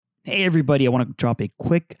Hey, everybody, I want to drop a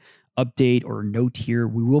quick update or note here.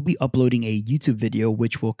 We will be uploading a YouTube video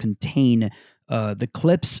which will contain the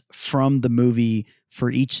clips from the movie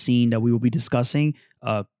for each scene that we will be discussing.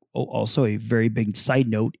 Also, a very big side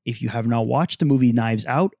note, if you have not watched the movie Knives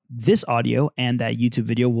Out, this audio and that YouTube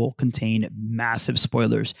video will contain massive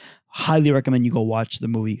spoilers. Highly recommend you go watch the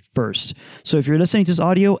movie first. So if you're listening to this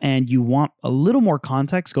audio and you want a little more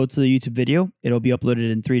context, go to the YouTube video. It'll be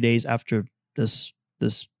uploaded in 3 days after this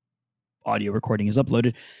audio recording is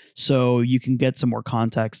uploaded, so you can get some more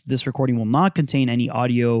context. This recording will not contain any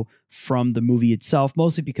audio from the movie itself,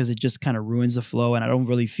 mostly because it just kind of ruins the flow, and I don't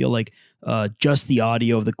really feel like just the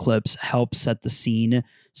audio of the clips helps set the scene.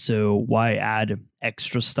 So why add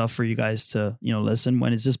extra stuff for you guys to listen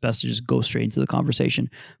when it's just best to just go straight into the conversation.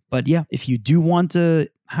 But yeah, if you do want to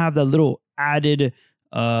have that little added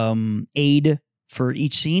aid for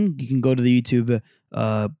each scene, you can go to the YouTube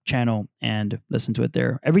channel and listen to it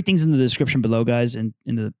there. Everything's in the description below, guys, and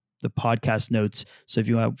in the podcast notes. So if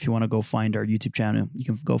you want to go find our YouTube channel, you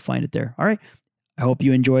can go find it there. All right. I hope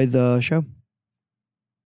you enjoy the show.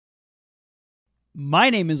 My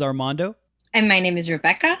name is Armando. And my name is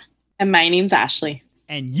Rebecca. And my name's Ashley.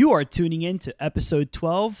 And you are tuning in to episode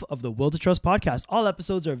 12 of the Will to Trust podcast. All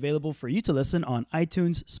episodes are available for you to listen on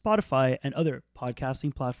iTunes, Spotify, and other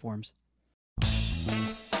podcasting platforms.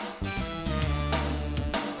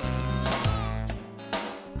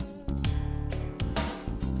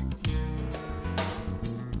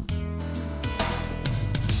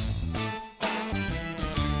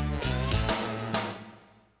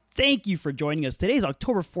 Thank you for joining us. Today is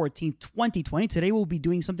October 14th, 2020. Today we'll be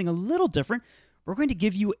doing something a little different. We're going to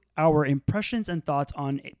give you our impressions and thoughts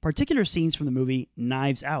on particular scenes from the movie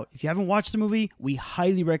Knives Out. If you haven't watched the movie, we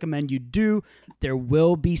highly recommend you do. There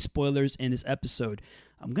will be spoilers in this episode.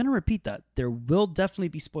 I'm going to repeat that. There will definitely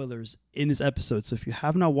be spoilers in this episode. So if you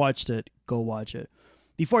have not watched it, go watch it.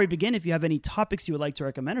 Before we begin, if you have any topics you would like to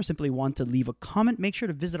recommend or simply want to leave a comment, make sure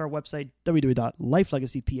to visit our website,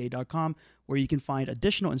 www.lifelegacypa.com, where you can find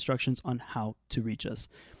additional instructions on how to reach us.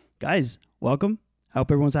 Guys, welcome. I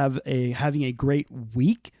hope everyone's having a great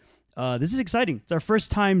week. This is exciting. It's our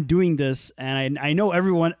first time doing this, and I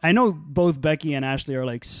know both Becky and Ashley are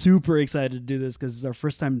like super excited to do this because it's our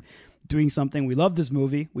first time doing something. We love this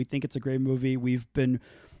movie. We think it's a great movie.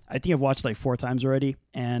 I think I've watched like 4 times already,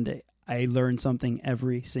 and I learn something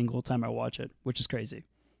every single time I watch it, which is crazy.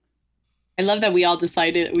 I love that we all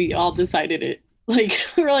decided it. Like,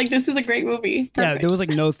 we're like, this is a great movie. Perfect. Yeah, there was like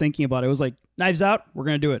no thinking about it. It was like, Knives Out, we're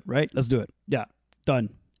going to do it, right? Let's do it. Yeah, done.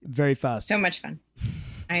 Very fast. So much fun.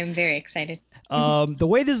 I am very excited. The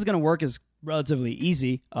way this is going to work is relatively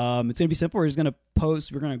easy. It's going to be simple. We're going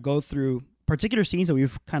to go through particular scenes that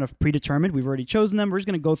we've kind of predetermined. We've already chosen them. We're just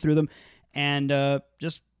going to go through them and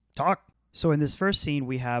just talk. So in this first scene,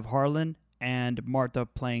 we have Harlan and Martha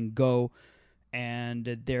playing Go, and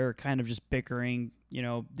they're kind of just bickering.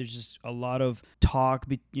 There's just a lot of talk,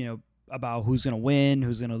 about who's going to win,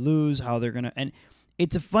 who's going to lose, how they're going to... And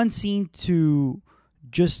it's a fun scene to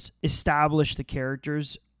just establish the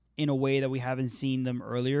characters in a way that we haven't seen them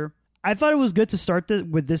earlier. I thought it was good to start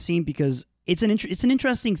with this scene because it's an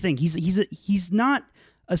interesting thing. He's not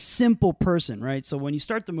a simple person, right? So when you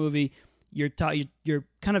start the movie... You're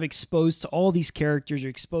kind of exposed to all these characters. You're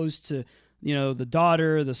exposed to, the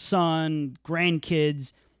daughter, the son,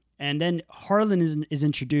 grandkids, and then Harlan is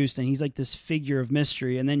introduced, and he's like this figure of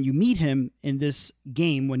mystery. And then you meet him in this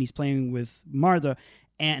game when he's playing with Martha,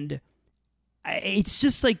 and it's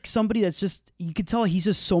just like somebody that's just, you could tell he's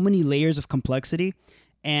just so many layers of complexity.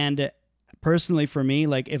 And personally, for me,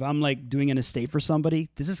 like if I'm like doing an estate for somebody,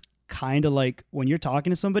 this is kind of like when you're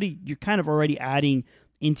talking to somebody, you're kind of already adding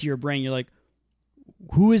into your brain. You're like,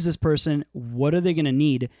 who is this person? What are they going to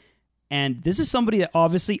need? And this is somebody that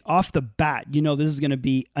obviously off the bat, this is going to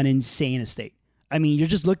be an insane estate. I mean, you're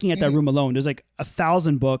just looking at that room alone. There's like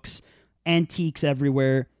 1,000 books, antiques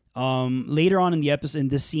everywhere. Later on in the episode, in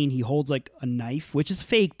this scene, he holds like a knife, which is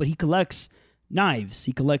fake, but he collects knives.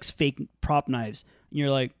 He collects fake prop knives. And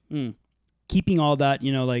you're like, keeping all that,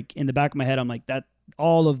 like in the back of my head, I'm like, that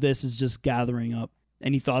all of this is just gathering up.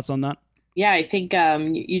 Any thoughts on that? Yeah, I think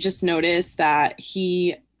you just notice that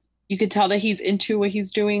you could tell that he's into what he's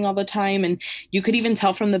doing all the time. And you could even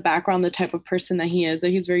tell from the background the type of person that he is,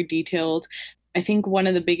 that he's very detailed. I think one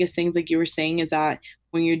of the biggest things, like you were saying, is that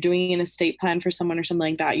when you're doing an estate plan for someone or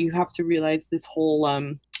something like that, you have to realize this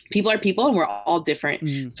whole people are people and we're all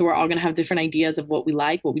different. So we're all going to have different ideas of what we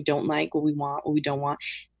like, what we don't like, what we want, what we don't want,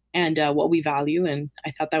 and what we value. And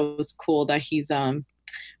I thought that was cool that he's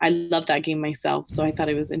I love that game myself, so I thought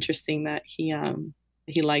it was interesting that he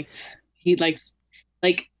likes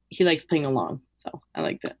playing along. So I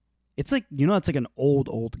liked it. it's like, it's like an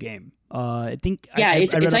old game. I think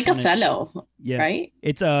it's I read like up a on it. fellow, Yeah. right?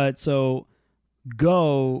 It's so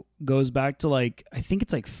Go goes back to like, I think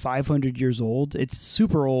it's like 500 years old. It's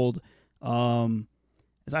super old.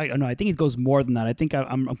 I don't know. I think it goes more than that. I think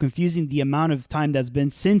I'm confusing the amount of time that's been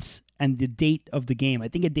since and the date of the game. I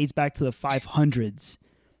think it dates back to the 500s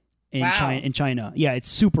in China. Yeah, it's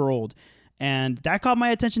super old. And that caught my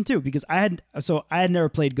attention too, because I had never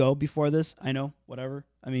played Go before this. I know, whatever.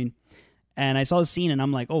 I mean, and I saw the scene and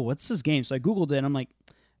I'm like, oh, what's this game? So I Googled it and I'm like,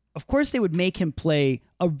 of course they would make him play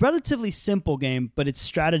a relatively simple game, but it's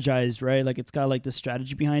strategized, right? Like it's got like the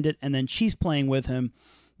strategy behind it. And then she's playing with him,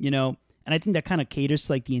 and I think that kind of caters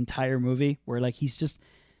to like the entire movie where like he's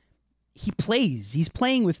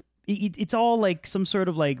playing with, it's all like some sort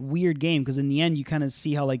of like weird game. Cause in the end you kind of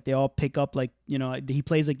see how like they all pick up, like, he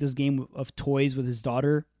plays like this game of toys with his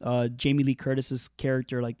daughter, Jamie Lee Curtis's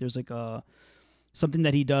character. Like there's like something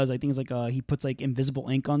that he does. I think it's like he puts like invisible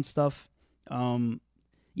ink on stuff.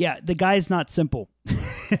 Yeah, the guy's not simple.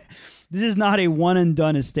 This is not a one and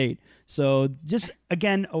done estate. So just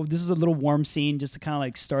again, this is a little warm scene just to kind of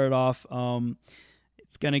like start it off.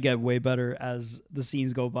 It's gonna get way better as the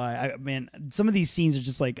scenes go by. Man, some of these scenes are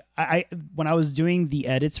just like I when I was doing the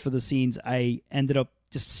edits for the scenes, I ended up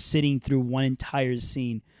just sitting through one entire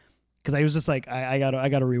scene because I was just like I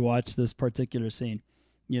gotta rewatch this particular scene.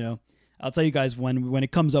 I'll tell you guys when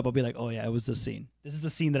it comes up, I'll be like, oh yeah, it was this scene. This is the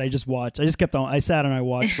scene that I just watched. I just kept on. I sat and I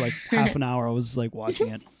watched for like half an hour. I was like watching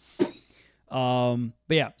it.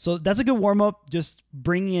 But yeah, so that's a good warm up. Just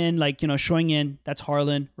bringing in like, showing in that's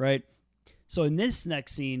Harlan, right? So in this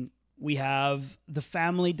next scene, we have the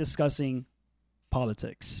family discussing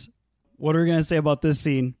politics. What are we going to say about this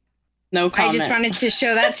scene? No comment. I just wanted to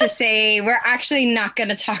show that to say we're actually not going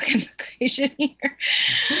to talk immigration here.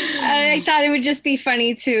 I thought it would just be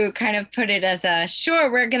funny to kind of put it as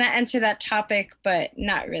sure, we're going to enter that topic, but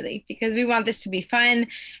not really, because we want this to be fun.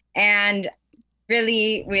 And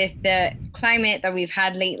really, with the climate that we've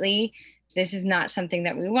had lately, this is not something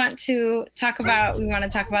that we want to talk about. We want to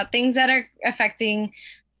talk about things that are affecting,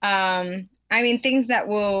 things that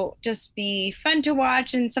will just be fun to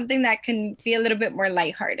watch and something that can be a little bit more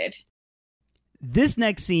lighthearted. This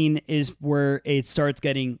next scene is where it starts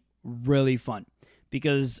getting really fun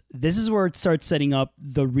because this is where it starts setting up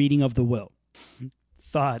the reading of the will.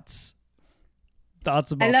 Thoughts about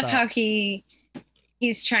that? I love how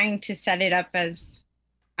he's trying to set it up as,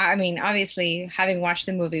 obviously having watched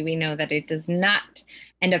the movie, we know that it does not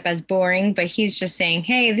end up as boring, but he's just saying,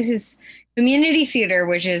 hey, this is community theater,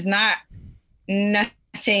 which is nothing,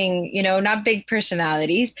 not big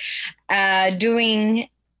personalities, doing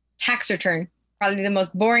tax return. Probably the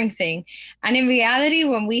most boring thing. And in reality,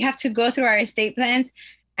 when we have to go through our estate plans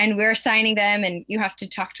and we're signing them and you have to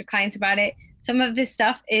talk to clients about it, some of this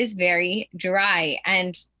stuff is very dry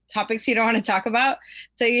and topics you don't want to talk about.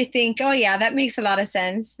 So you think, oh yeah, that makes a lot of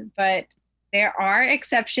sense. But there are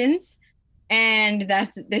exceptions. And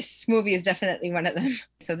this movie is definitely one of them.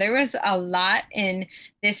 So there was a lot in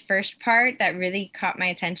this first part that really caught my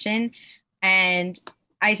attention. And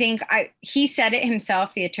I think he said it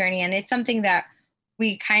himself, the attorney, and it's something that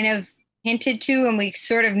we kind of hinted to, and we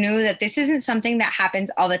sort of knew that this isn't something that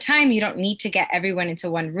happens all the time. You don't need to get everyone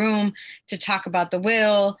into one room to talk about the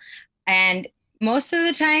will. And most of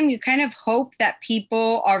the time, you kind of hope that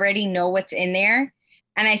people already know what's in there.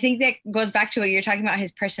 And I think that goes back to what you're talking about,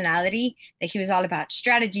 his personality, that he was all about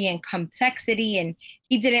strategy and complexity, and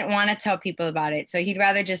he didn't want to tell people about it. So he'd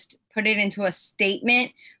rather just put it into a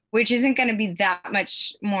statement, which isn't going to be that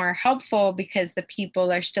much more helpful because the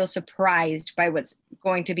people are still surprised by what's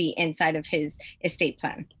going to be inside of his estate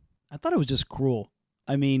plan. I thought it was just cruel.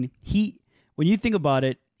 I mean, when you think about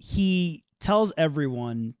it, he tells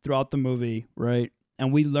everyone throughout the movie, right?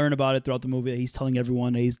 And we learn about it throughout the movie that he's telling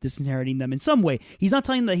everyone that he's disinheriting them in some way. He's not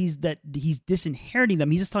telling them that he's disinheriting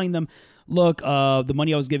them. He's just telling them, look, the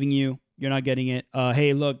money I was giving you, you're not getting it.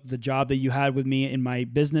 Hey, look, the job that you had with me in my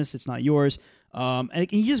business, it's not yours. And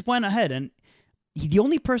he just went ahead, and the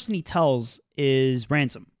only person he tells is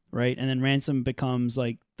Ransom, right? And then Ransom becomes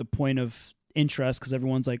like the point of interest because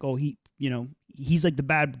everyone's like, oh, he's like the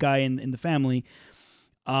bad guy in the family.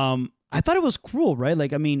 I thought it was cruel, right?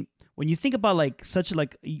 Like, I mean, when you think about like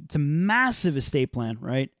it's a massive estate plan,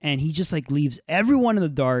 right? And he just like leaves everyone in the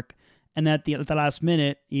dark. And at the last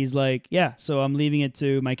minute, he's like, yeah, so I'm leaving it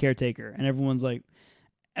to my caretaker. And everyone's like,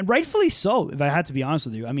 and rightfully so, if I had to be honest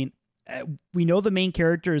with you. I mean, we know the main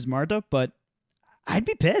character is Marta, but I'd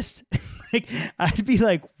be pissed. Like, I'd be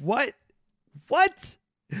like, what?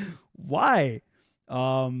 Why?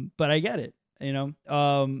 But I get it. you know.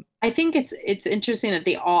 I think it's interesting that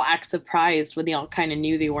they all act surprised when they all kind of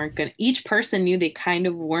knew they weren't gonna. Each person knew they kind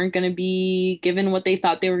of weren't gonna be given what they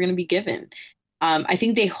thought they were gonna be given. I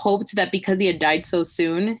think they hoped that because he had died so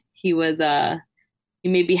soon, he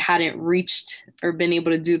maybe hadn't reached or been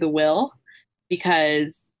able to do the will,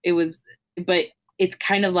 because it was. But it's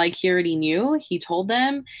kind of like he already knew. He told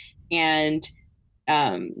them, and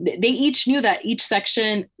they each knew that each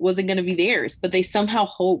section wasn't going to be theirs, but they somehow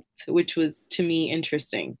hoped, which was to me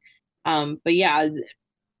interesting. But yeah,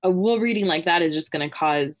 a will reading like that is just going to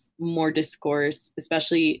cause more discourse,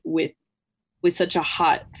 especially with such a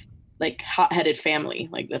hot-headed family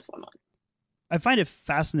like this one was. I find it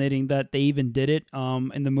fascinating that they even did it.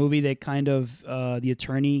 In the movie, they kind of, the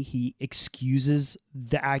attorney, he excuses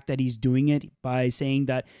the act that he's doing it by saying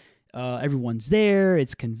that everyone's there,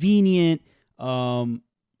 it's convenient.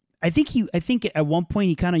 I think at one point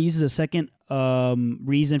he kind of uses a second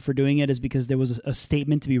reason for doing it is because there was a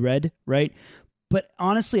statement to be read, right? But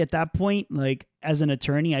honestly, at that point, like as an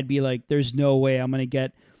attorney, I'd be like, there's no way I'm going to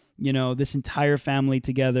get, this entire family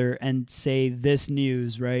together and say this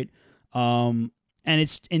news, right? And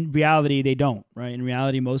it's in reality, they don't, right? In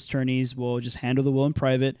reality, most attorneys will just handle the will in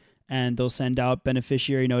private and they'll send out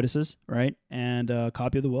beneficiary notices, right? And a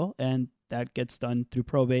copy of the will, and that gets done through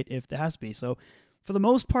probate if there has to be. So for the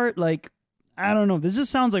most part, like, I don't know, this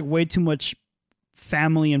just sounds like way too much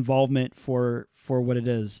family involvement for what it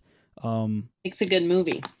is. Makes a good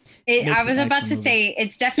movie. I was about to say,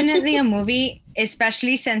 it's definitely a movie,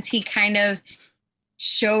 especially since he kind of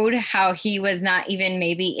showed how he was not even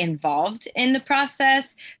maybe involved in the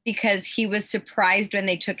process, because he was surprised when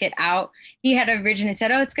they took it out. He had originally said,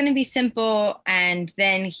 oh, it's going to be simple. And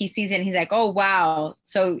then he sees it and he's like, oh, wow.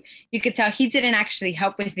 So you could tell he didn't actually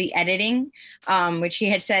help with the editing, which he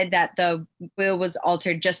had said that the will was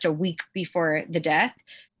altered just a week before the death.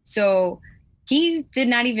 So he did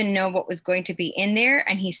not even know what was going to be in there,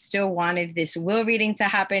 and he still wanted this will reading to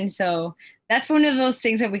happen. So that's one of those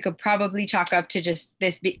things that we could probably chalk up to just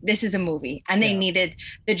this is a movie, and they needed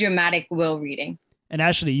the dramatic will reading. And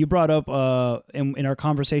Ashley, you brought up in our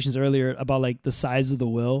conversations earlier about like the size of the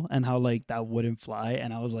will and how like that wouldn't fly,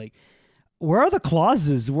 and I was like, where are the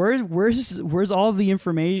clauses? Where's all the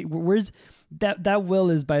information? Where's that will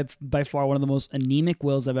is by far one of the most anemic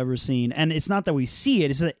wills I've ever seen. And it's not that we see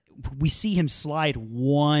it, it's that we see him slide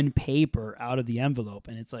one paper out of the envelope,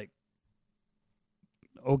 and it's like,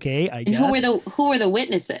 okay, I guess. Who were the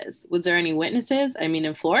witnesses? Was there any witnesses? I mean,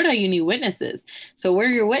 in Florida, you need witnesses. So where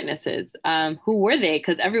are your witnesses? Who were they?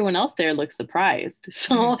 Because everyone else there looks surprised.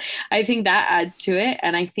 So I think that adds to it.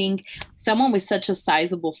 And I think someone with such a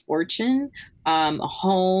sizable fortune, a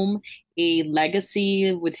home, a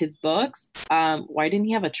legacy with his books, why didn't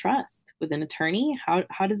he have a trust with an attorney?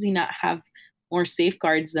 How does he not have more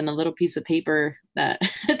safeguards than a little piece of paper that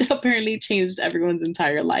apparently changed everyone's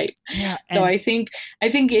entire life? Yeah, so I think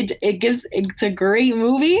it's a great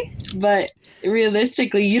movie, but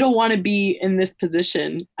realistically, you don't want to be in this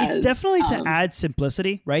position. It's definitely to add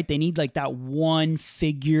simplicity, right? They need like that one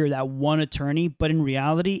figure, that one attorney. But in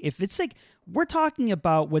reality, if it's like, we're talking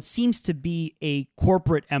about what seems to be a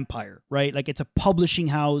corporate empire, right? Like it's a publishing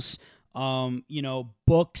house,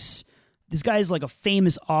 books. This guy is like a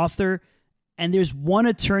famous author. And there's one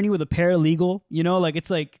attorney with a paralegal, like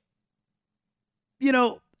it's like,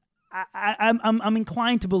 I'm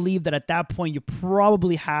inclined to believe that at that point you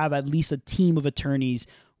probably have at least a team of attorneys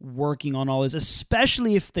working on all this,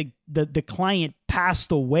 especially if the client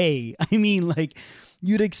passed away. I mean, like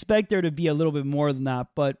you'd expect there to be a little bit more than that,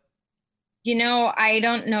 but I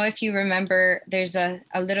don't know if you remember. There's the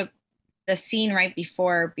scene right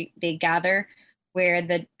before they gather, where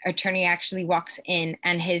the attorney actually walks in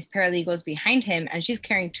and his paralegal is behind him and she's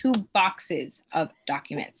carrying 2 boxes of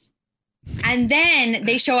documents. And then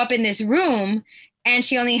they show up in this room and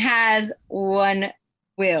she only has 1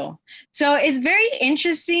 will. So it's very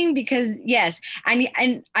interesting because yes, and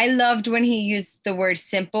I loved when he used the word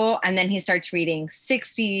simple and then he starts reading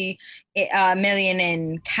 60 million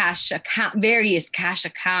in various cash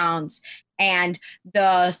accounts, and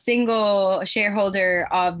the single shareholder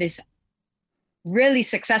of this really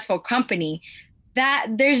successful company, that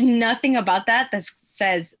there's nothing about that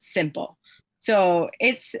says simple. So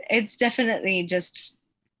it's definitely just,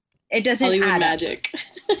 it doesn't Hollywood add magic.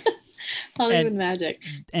 Hollywood magic.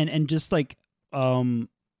 And just like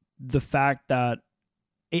the fact that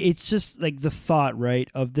it's just like the thought, right,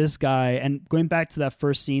 of this guy, and going back to that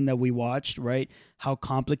first scene that we watched, right, how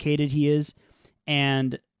complicated he is,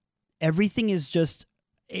 and everything is just,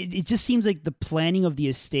 it just seems like the planning of the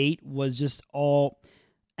estate was just all,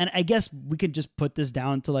 and I guess we could just put this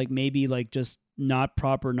down to like maybe like just not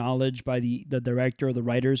proper knowledge by the director or the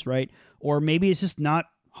writers, right? Or maybe it's just not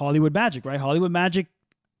Hollywood magic, right? Hollywood magic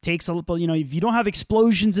takes a little, if you don't have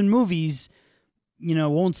explosions in movies, it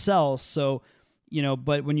won't sell. So,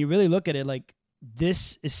 but when you really look at it, like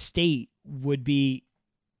this estate would be,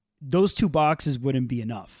 those 2 boxes wouldn't be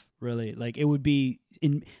enough, really. Like it would be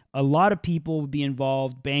a lot of people would be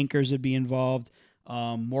involved. Bankers would be involved.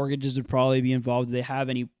 Mortgages would probably be involved. Do they have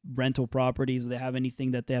any rental properties? Do they have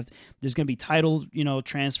anything that they have? There's going to be title,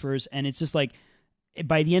 transfers. And it's just like,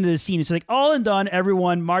 by the end of the scene, it's like all and done.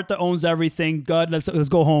 Everyone, Martha owns everything. God, let's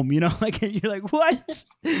go home. Like you're like, what?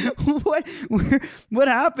 what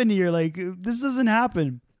happened here? Like this doesn't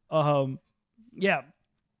happen. Yeah,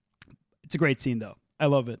 it's a great scene though. I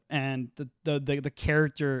love it, and the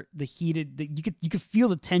character, you could feel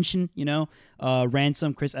the tension.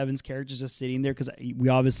 Ransom, Chris Evans' character, is just sitting there because we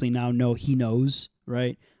obviously now know he knows,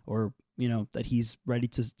 right? Or that he's ready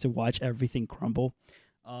to watch everything crumble.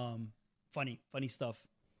 Funny stuff.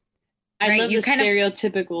 I love the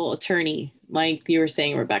stereotypical attorney, like you were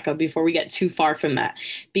saying, Rebecca, before we get too far from that,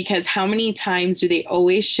 because how many times do they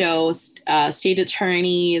always show state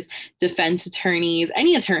attorneys, defense attorneys,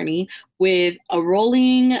 any attorney with a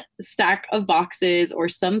rolling stack of boxes or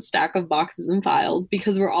some stack of boxes and files,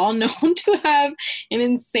 because we're all known to have an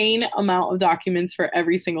insane amount of documents for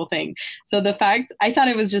every single thing. So I thought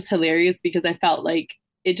it was just hilarious because I felt like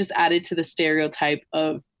it just added to the stereotype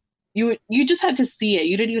of, you just had to see it.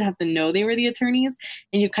 You didn't even have to know they were the attorneys,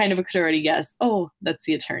 and you kind of could already guess, oh, that's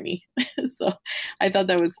the attorney. So I thought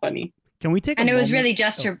that was funny. Can we take and it was really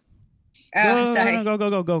just to sorry.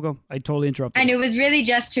 Go. I totally interrupted. And it was really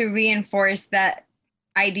just to reinforce that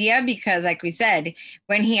idea because, like we said,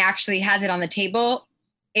 when he actually has it on the table,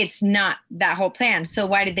 it's not that whole plan. So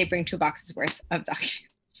why did they bring 2 boxes worth of documents?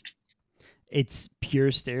 It's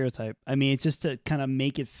pure stereotype. I mean, it's just to kind of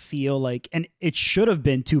make it feel like, and it should have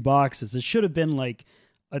been 2 boxes. It should have been like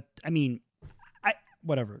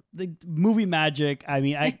whatever. The movie magic. I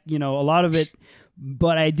mean, a lot of it,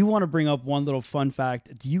 but I do want to bring up one little fun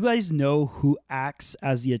fact. Do you guys know who acts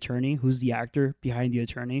as the attorney? Who's the actor behind the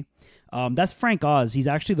attorney? That's Frank Oz. He's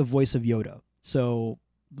actually the voice of Yoda. So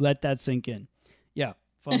let that sink in. Yeah.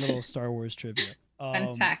 Fun little Star Wars trivia.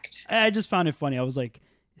 Fun fact. I just found it funny. I was like,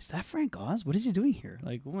 is that Frank Oz? What is he doing here?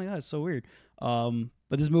 Like, oh my God, it's so weird. But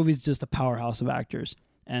this movie's just a powerhouse of actors.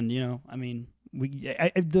 And, throughout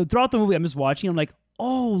the movie, I'm just watching. I'm like,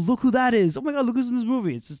 oh, look who that is. Oh my God, look who's in this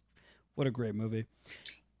movie. It's just, what a great movie.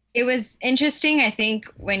 It was interesting. I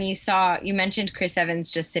think when you mentioned Chris Evans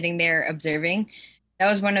just sitting there observing, that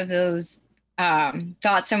was one of those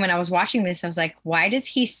thoughts. And when I was watching this, I was like, why does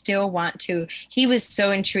he still want to? He was so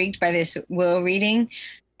intrigued by this will reading.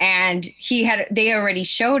 And they already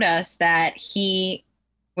showed us that he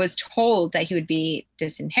was told that he would be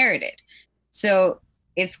disinherited. So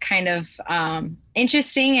it's kind of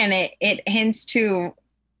interesting, and it hints to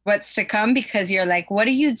what's to come, because you're like, what are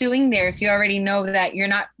you doing there if you already know that you're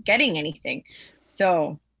not getting anything?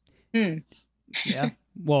 So, yeah,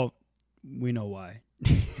 well, we know why.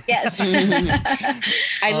 Yes.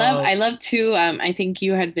 I love too. I think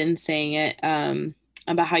you had been saying it,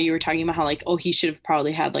 about how you were talking about how like, oh, he should have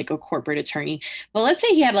probably had like a corporate attorney. But let's say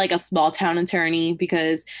he had like a small town attorney,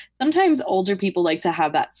 because sometimes older people like to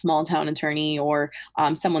have that small town attorney or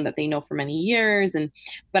someone that they know for many years.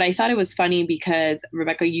 But I thought it was funny because,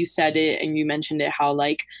 Rebecca, you said it and you mentioned it, how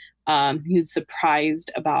like he was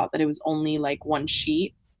surprised about that it was only like 1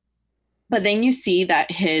 sheet. But then you see that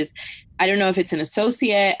I don't know if it's an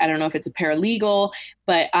associate, I don't know if it's a paralegal,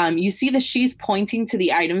 but you see that she's pointing to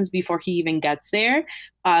the items before he even gets there,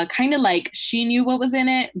 kind of like she knew what was in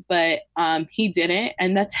it, but he didn't.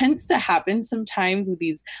 And that tends to happen sometimes with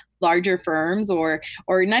these larger firms, or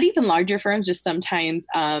not even larger firms, just sometimes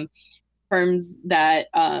firms that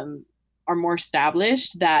are more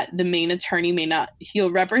established, that the main attorney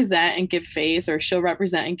he'll represent and give face, or she'll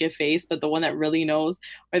represent and give face, but the one that really knows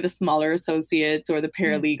are the smaller associates or the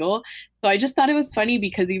paralegal. So I just thought it was funny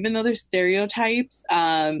because even though there's stereotypes,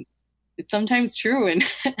 it's sometimes true, and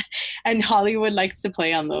and Hollywood likes to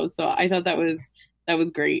play on those. So I thought that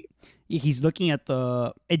was great. He's looking at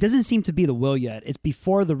it doesn't seem to be the will yet. It's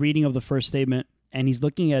before the reading of the first statement, and he's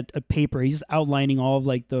looking at a paper. He's outlining all of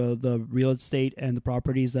like the real estate and the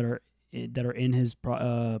properties that are in his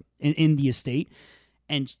in the estate.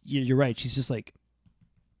 And you're right. She's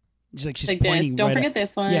pointing. Don't forget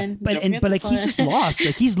this one. Yeah, but like he's just lost.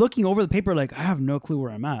 Like he's looking over the paper, like I have no clue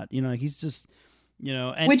where I'm at. He's just,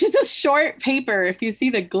 And which is a short paper. If you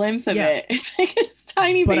see the glimpse of it, it's like it's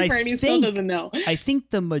tiny But paper, and he still doesn't know. I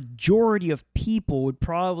think the majority of people would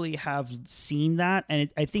probably have seen that,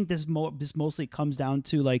 and I think this mostly comes down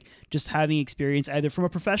to like just having experience either from a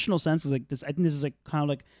professional sense, like this. I think this is like kind of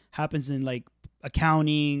like happens in like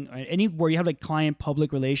accounting or anywhere you have like client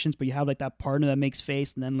public relations, but you have like that partner that makes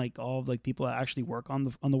face, and then like all of like people that actually work on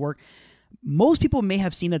the work. Most people may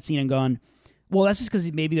have seen that scene and gone, well, that's just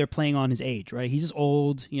because maybe they're playing on his age, right? He's just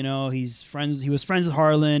old, he was friends with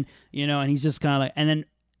Harlan, and he's just kind of like, and then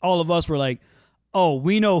all of us were like, oh,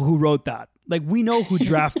 we know who wrote that. Like, we know who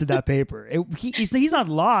drafted that paper. He's not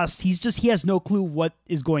lost. He has no clue what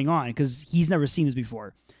is going on because he's never seen this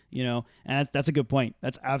before, and that's a good point.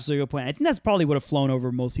 That's absolutely a good point. I think that's probably would have flown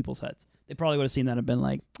over most people's heads. They probably would have seen that and been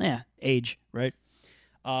like, age, right?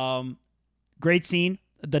 Great scene.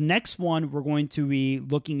 The next one, we're going to be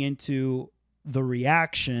looking into the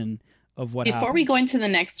reaction of what Before we go into the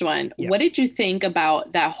next one, what did you think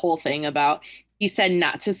about that whole thing about he said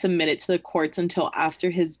not to submit it to the courts until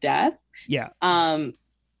after his death? Yeah.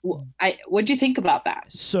 What'd you think about that?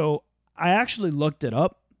 So I actually looked it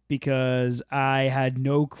up because I had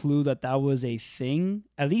no clue that was a thing.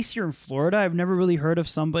 At least here in Florida, I've never really heard of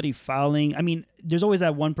somebody filing. I mean, there's always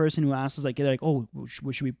that one person who asks us like, oh,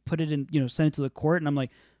 should we put it in, send it to the court? And I'm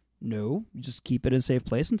like, no, you just keep it in a safe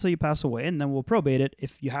place until you pass away, and then we'll probate it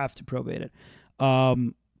if you have to probate it.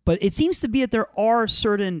 But it seems to be that there are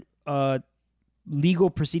certain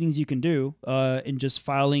legal proceedings you can do in just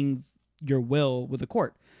filing your will with the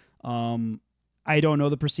court. I don't know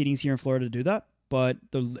the proceedings here in Florida to do that, but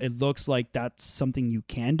it looks like that's something you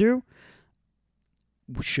can do.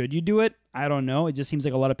 Should you do it? I don't know. It just seems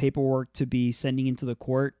like a lot of paperwork to be sending into the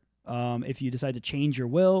court. If you decide to change your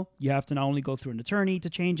will, you have to not only go through an attorney to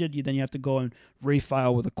change it, then you have to go and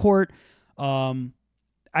refile with a court.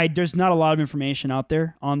 There's not a lot of information out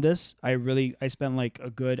there on this. I spent like a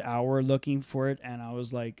good hour looking for it, and I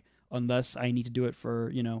was like, unless I need to do it for,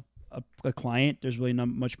 a client, there's really not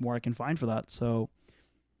much more I can find for that. So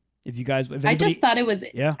if I just thought it was,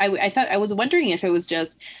 I was wondering if it was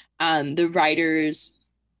just the writers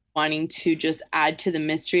wanting to just add to the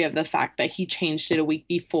mystery of the fact that he changed it a week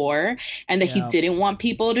before and that he didn't want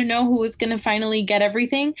people to know who was going to finally get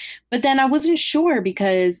everything. But then I wasn't sure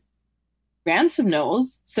because Ransom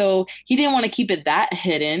knows. So he didn't want to keep it that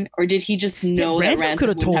hidden, or did he just know that Ransom could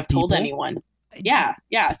have told anyone? Yeah.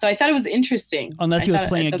 So I thought it was interesting. Unless he was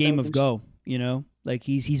playing a game of Go, like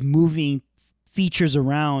he's moving features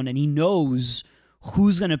around and he knows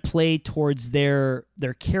who's going to play towards their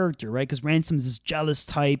character, right? Because Ransom's this jealous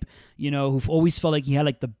type, who always felt like he had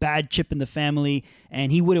like the bad chip in the family,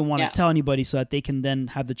 and he wouldn't want to tell anybody so that they can then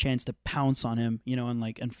have the chance to pounce on him,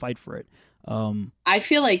 and fight for it. I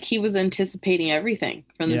feel like he was anticipating everything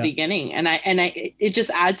from the beginning, and it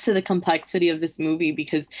just adds to the complexity of this movie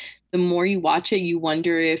because the more you watch it, you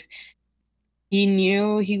wonder if he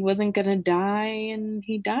knew he wasn't going to die and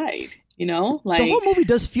he died. Like the whole movie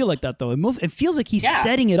does feel like that, though. It feels like he's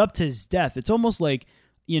setting it up to his death. It's almost like,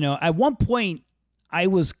 at one point I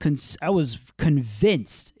was convinced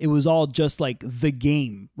it was all just like the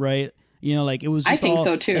game, right? Like it was. Just I think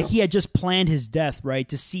so too. Like he had just planned his death, right,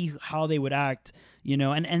 to see how they would act,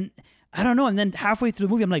 and I don't know. And then halfway through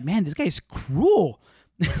the movie, I'm like, man, this guy's cruel.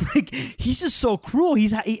 Like he's just so cruel.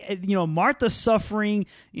 Martha's suffering,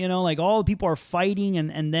 like all the people are fighting,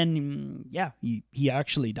 and then he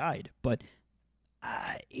actually died. But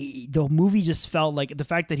the movie just felt like the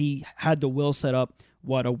fact that he had the will set up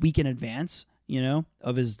a week in advance,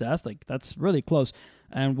 of his death, like that's really close.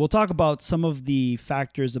 And we'll talk about some of the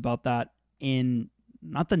factors about that in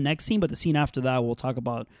not the next scene, but the scene after that. We'll talk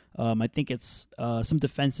about I think it's some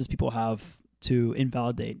defenses people have to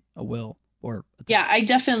invalidate a will. I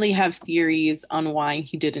definitely have theories on why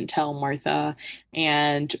he didn't tell Martha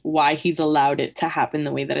and why he's allowed it to happen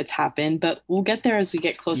the way that it's happened. But we'll get there as we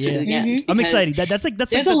get closer to the end. I'm excited.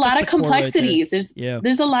 There's a lot of complexities.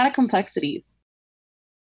 There's a lot of complexities.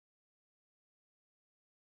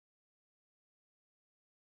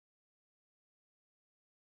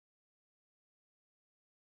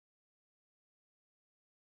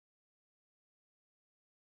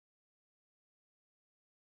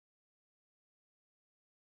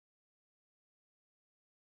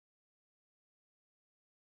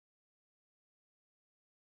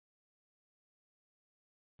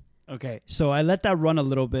 Okay, so I let that run a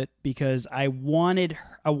little bit because I wanted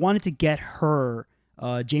to get her,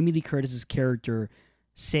 Jamie Lee Curtis's character,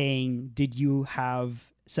 saying, "Did you have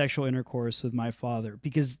sexual intercourse with my father?"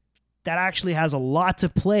 Because that actually has a lot to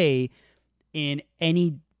play in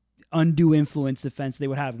any undue influence defense they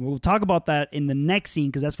would have. And we'll talk about that in the next scene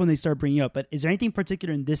because that's when they start bringing up. But is there anything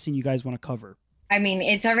particular in this scene you guys want to cover? I mean,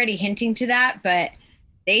 it's already hinting to that, but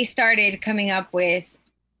they started coming up with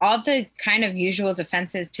all the kind of usual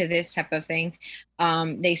defenses to this type of thing.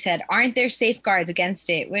 They said, aren't there safeguards against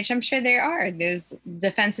it? Which I'm sure there are. There's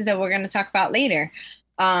defenses that we're going to talk about later.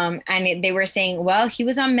 They were saying, well, he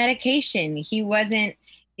was on medication. He wasn't,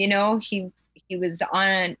 he was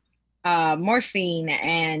on morphine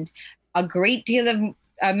and a great deal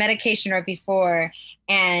of medication right before.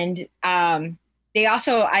 And they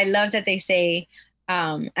also, I love that they say,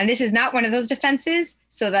 and this is not one of those defenses,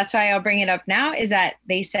 so that's why I'll bring it up now, is that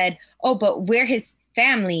they said, oh, but we're his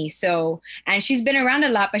family. So, and she's been around a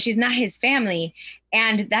lot, but she's not his family.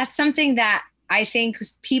 And that's something that I think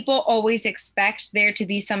people always expect there to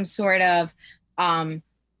be some sort of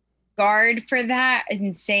guard for that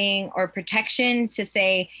and saying, or protection to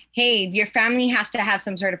say, hey, your family has to have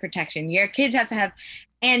some sort of protection. Your kids have to have,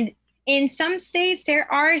 and in some states,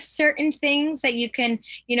 there are certain things that you can,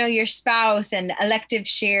 your spouse and elective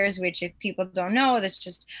shares, which if people don't know, that's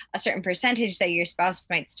just a certain percentage that your spouse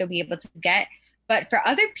might still be able to get. But for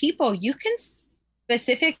other people, you can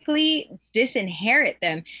specifically disinherit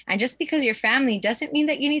them. And just because you're family doesn't mean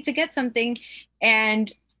that you need to get something.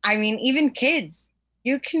 And I mean, even kids,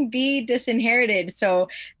 you can be disinherited. So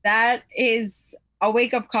that is a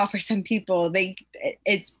wake-up call for some people.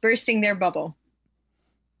 It's bursting their bubble.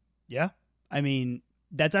 Yeah. I mean,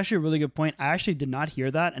 that's actually a really good point. I actually did not hear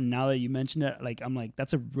that. And now that you mentioned it, I'm like,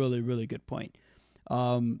 that's a really, really good point.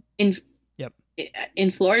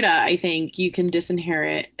 In Florida, I think you can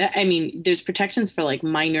disinherit. I mean, there's protections for like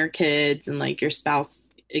minor kids and like your spouse.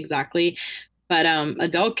 Exactly. But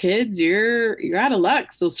adult kids, you're out of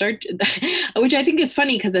luck. So start, which I think is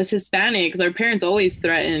funny because as Hispanics, our parents always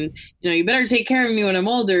threaten, you better take care of me when I'm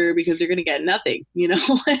older because you're going to get nothing,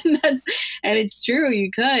 and it's true.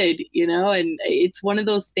 You could, and it's one of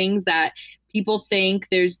those things that people think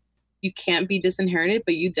you can't be disinherited,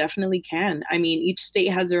 but you definitely can. I mean, each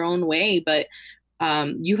state has their own way, but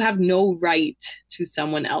you have no right to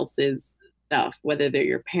someone else's stuff, whether they're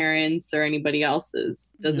your parents or anybody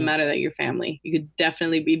else's. Doesn't matter that you're family. You could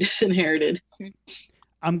definitely be disinherited.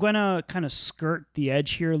 I'm going to kind of skirt the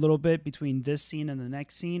edge here a little bit between this scene and the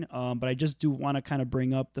next scene, but I just do want to kind of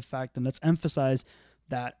bring up the fact, and let's emphasize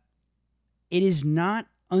that it is not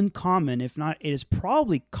uncommon, if not, it is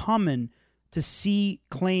probably common to see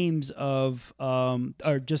claims of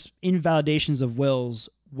or just invalidations of wills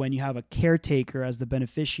when you have a caretaker as the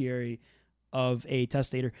beneficiary of a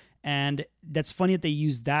testator. And that's funny that they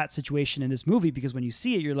use that situation in this movie, because when you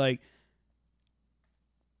see it, you're like,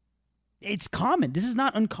 it's common. This is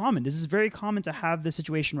not uncommon. This is very common to have this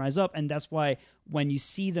situation rise up. And that's why when you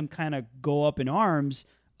see them kind of go up in arms,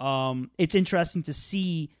 it's interesting to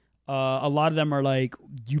see a lot of them are like,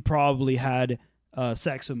 you probably had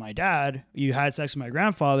sex with my dad. You had sex with my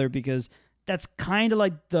grandfather, because that's kind of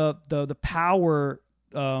like the power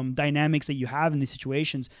dynamics that you have in these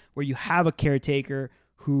situations where you have a caretaker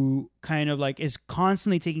who kind of like is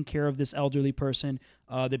constantly taking care of this elderly person.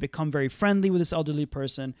 They become very friendly with this elderly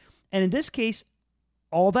person. And in this case,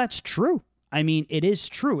 all that's true. I mean, it is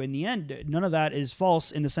true. In the end, none of that is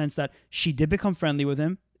false in the sense that she did become friendly with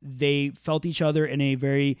him. They felt each other in a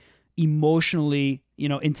very emotionally,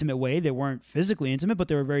 intimate way. They weren't physically intimate, but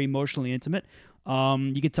they were very emotionally intimate.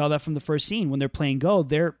 You could tell that from the first scene when they're playing Go.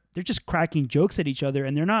 They're just cracking jokes at each other,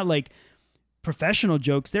 and they're not like professional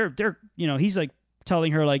jokes. They're he's like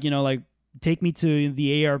telling her like take me to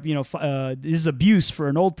the ARP, this is abuse for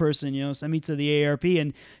an old person, send me to the ARP.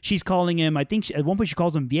 And she's calling him, I think at one point she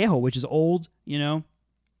calls him viejo, which is old,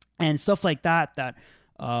 and stuff like that.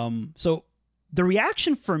 So the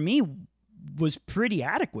reaction for me was pretty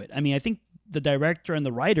adequate. I mean, I think the director and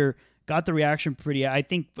the writer got the reaction I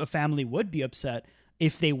think a family would be upset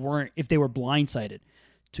if they were blindsided.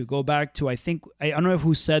 To go back to, I don't know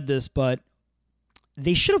who said this, but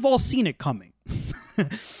they should have all seen it coming.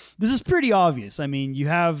 This is pretty obvious. I mean, you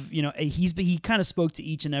have, he kind of spoke to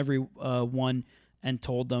each and every one and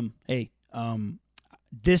told them, hey,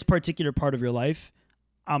 this particular part of your life,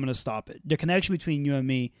 I'm going to stop it. The connection between you and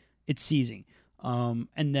me, it's ceasing. And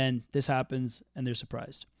then this happens and they're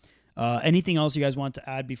surprised. Anything else you guys want to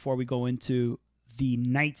add before we go into the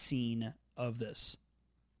night scene of this?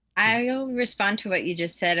 I'll respond to what you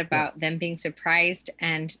just said about them being surprised,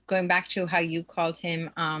 and going back to how you called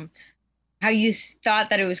him, how you thought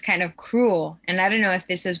that it was kind of cruel. And I don't know if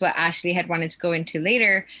this is what Ashley had wanted to go into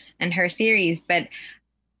later and her theories, but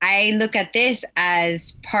I look at this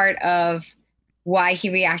as part of why he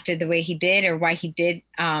reacted the way he did, or why he did,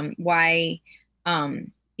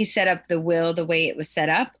 he he set up the will the way it was set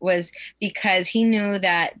up was because he knew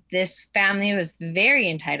that this family was very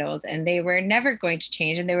entitled and they were never going to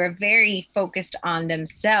change, and they were very focused on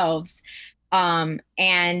themselves.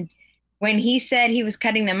 And when he said he was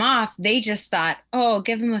cutting them off, they just thought, oh,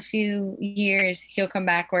 give him a few years, he'll come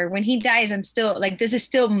back. Or when he dies, I'm still like, this is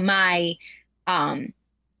still my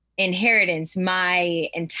inheritance, my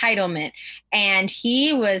entitlement. And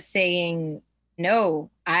he was saying, no,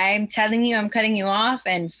 I'm telling you, I'm cutting you off.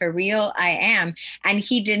 And for real, I am. And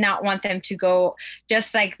he did not want them to go,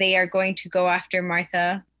 just like they are going to go after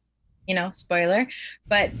Martha, spoiler.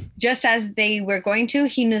 But just as they were going to,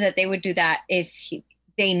 he knew that they would do that if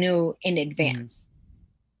they knew in advance.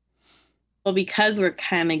 Well, because we're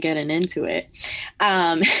kind of getting into it,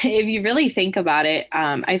 if you really think about it,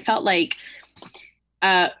 I felt like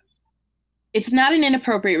it's not an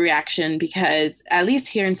inappropriate reaction, because at least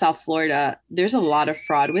here in South Florida, there's a lot of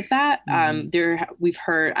fraud with that.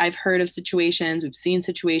 I've heard of situations, we've seen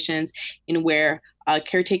situations in where a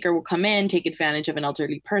caretaker will come in, take advantage of an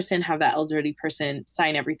elderly person, have that elderly person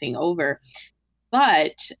sign everything over.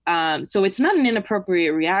 But so it's not an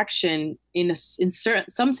inappropriate reaction in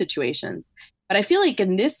some situations. But I feel like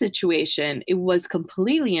in this situation, it was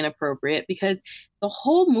completely inappropriate, because the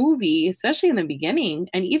whole movie, especially in the beginning,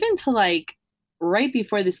 and even to like right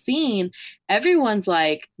before the scene, everyone's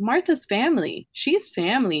like, Martha's family, she's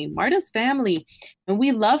family, Martha's family, and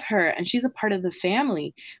we love her, and she's a part of the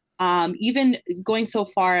family. Even going so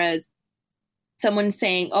far as someone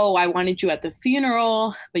saying, oh, I wanted you at the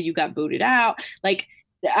funeral, but you got voted out. Like,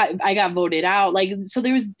 I got voted out. Like, so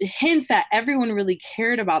there was hints that everyone really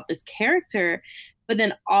cared about this character, but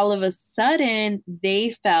then all of a sudden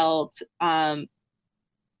they felt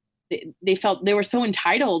they were so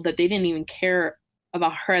entitled that they didn't even care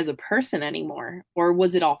about her as a person anymore. Or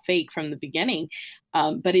was it all fake from the beginning?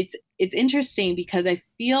 But it's interesting, because I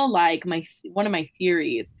feel like one of my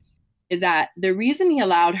theories is that the reason he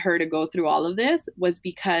allowed her to go through all of this was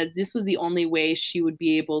because this was the only way she would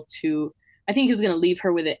be able to, I think he was going to leave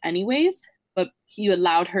her with it anyways, but he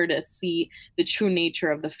allowed her to see the true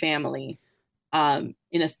nature of the family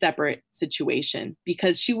in a separate situation,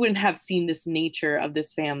 because she wouldn't have seen this nature of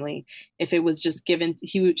this family if it was just given,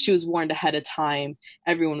 she was warned ahead of time.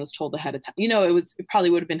 Everyone was told ahead of time. It probably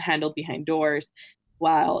would have been handled behind doors,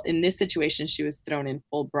 while in this situation, she was thrown in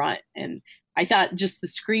full brunt. And I thought just the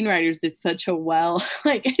screenwriters did such a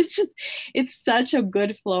it's such a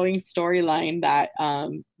good flowing storyline that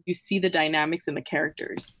you see the dynamics in the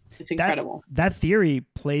characters. It's incredible. That theory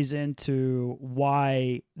plays into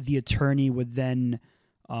why the attorney would then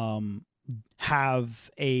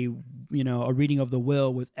have a reading of the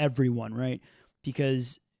will with everyone, right?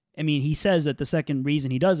 Because he says that the second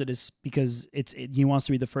reason he does it is because he wants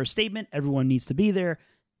to read the first statement. Everyone needs to be there,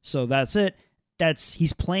 so that's it.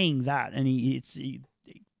 He's playing that, and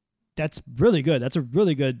that's really good. That's a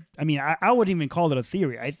really good. I wouldn't even call it a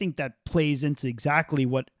theory. I think that plays into exactly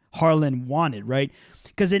what Harlan wanted, right?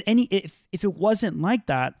 Because if it wasn't like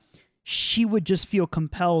that, she would just feel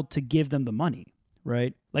compelled to give them the money,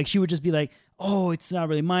 right? Like she would just be like, "Oh, it's not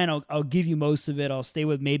really mine. I'll give you most of it. I'll stay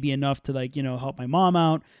with maybe enough to help my mom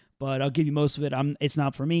out, but I'll give you most of it. It's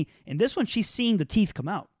not for me." And this one, she's seeing the teeth come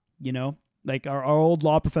out. Like our old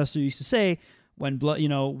law professor used to say, when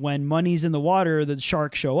when money's in the water, the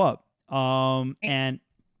sharks show up. And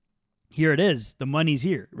here it is, the money's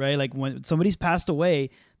here, right? Like when somebody's passed away,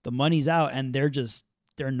 the money's out, and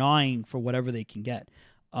they're gnawing for whatever they can get.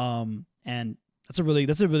 And that's a really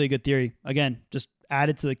good theory. Again, just add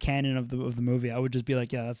it to the canon of the movie. I would just be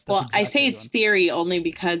like, yeah, that's well, exactly I say it's theory only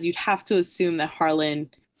because you'd have to assume that Harlan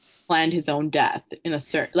planned his own death in a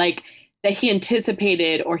certain, like that he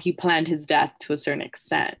anticipated or he planned his death to a certain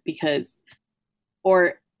extent,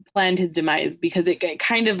 or planned his demise, because it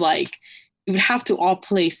kind of like it would have to all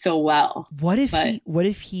play so well.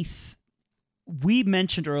 We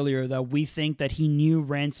mentioned earlier that we think that he knew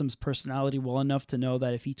Ransom's personality well enough to know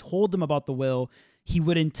that if he told them about the will, he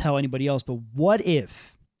wouldn't tell anybody else. But what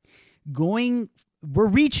if we're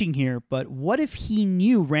reaching here, but what if he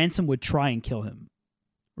knew Ransom would try and kill him?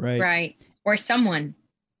 Right. Or someone.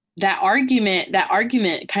 That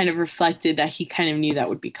argument kind of reflected that he kind of knew that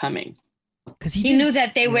would be coming. Because he knew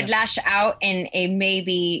that they would lash out in a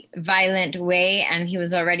maybe violent way, and he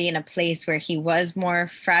was already in a place where he was more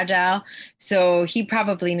fragile. So he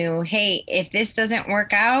probably knew, hey, if this doesn't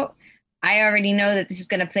work out, I already know that this is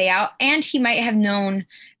going to play out. And he might have known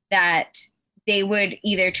that they would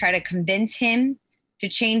either try to convince him to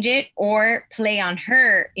change it or play on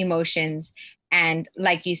her emotions. And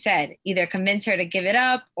like you said, either convince her to give it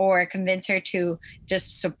up or convince her to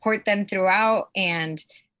just support them throughout. And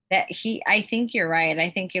I think you're right. I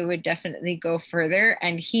think it would definitely go further,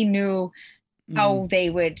 and he knew how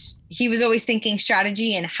he was always thinking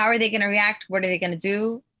strategy and how are they going to react? What are they going to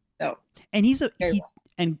do? So, and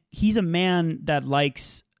he's a man that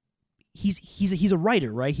likes, he's a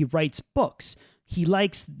writer, right? He writes books. He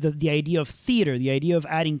likes the idea of theater, the idea of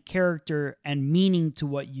adding character and meaning to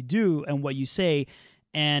what you do and what you say.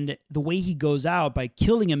 And the way he goes out by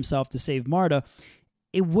killing himself to save Marta,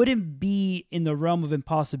 it wouldn't be in the realm of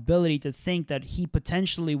impossibility to think that he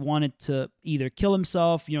potentially wanted to either kill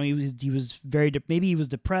himself. You know, he was maybe he was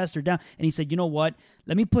depressed or down, and he said, you know what?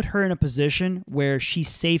 Let me put her in a position where she's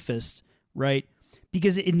safest, right?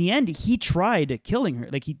 Because in the end, he tried killing her.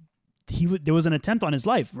 Like there was an attempt on his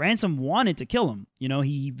life. Ransom wanted to kill him. You know,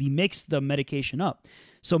 he mixed the medication up.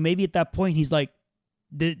 So maybe at that point he's like,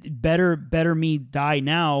 better me die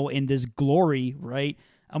now in this glory, right?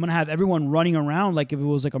 I'm going to have everyone running around like if it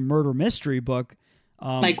was like a murder mystery book.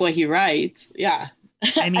 Like what he writes. Yeah.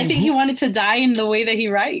 I mean, I think he wanted to die in the way that he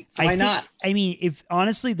writes. Why not? I mean, if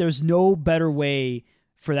honestly, there's no better way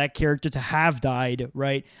for that character to have died,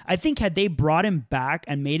 right? I think had they brought him back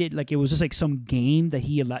and made it like it was just like some game that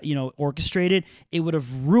he, you know, orchestrated, it would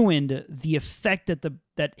have ruined the effect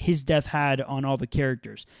that his death had on all the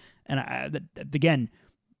characters. And again,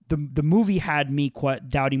 the movie had me quite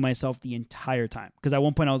doubting myself the entire time, because at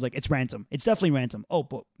one point I was like, it's Ransom. It's definitely Ransom. Oh,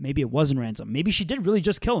 but maybe it wasn't Ransom. Maybe she did really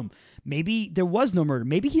just kill him. Maybe there was no murder.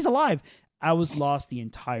 Maybe he's alive. I was lost the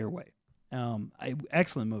entire way.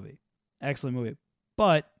 Excellent movie.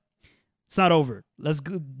 But it's not over. Let's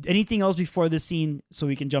go. Anything else before this scene so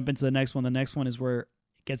we can jump into the next one? The next one is where it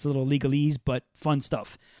gets a little legalese, but fun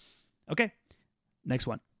stuff. Okay, next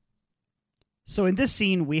one. So in this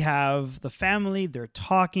scene, we have the family, they're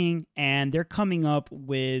talking, and they're coming up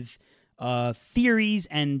with theories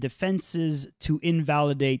and defenses to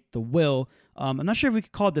invalidate the will. I'm not sure if we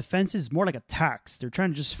could call it defenses, more like attacks. They're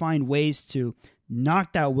trying to just find ways to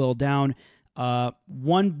knock that will down.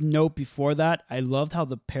 One note before that, I loved how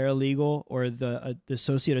the paralegal or the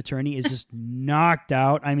associate attorney is just knocked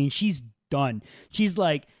out. I mean, she's done. She's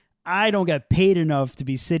like, I don't get paid enough to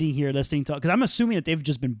be sitting here listening to, because I'm assuming that they've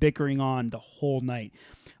just been bickering on the whole night.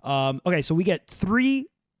 Okay, so we get 3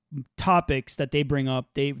 topics that they bring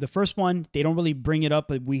up. The first one, they don't really bring it up,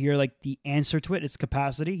 but we hear like the answer to it is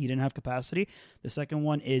capacity. He didn't have capacity. The second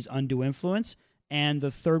one is undue influence. And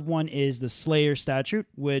the third one is the Slayer statute,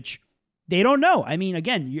 which they don't know. I mean,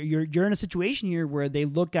 again, you're in a situation here where they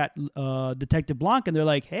look at Detective Blanc and they're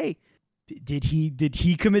like, hey, did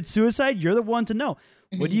he commit suicide? You're the one to know.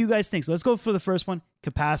 What do you guys think? So let's go for the first one,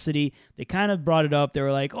 capacity. They kind of brought it up. They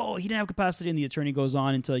were like, oh, he didn't have capacity. And the attorney goes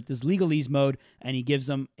on into like this legalese mode, and he gives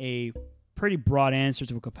them a pretty broad answer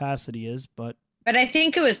to what capacity is. But I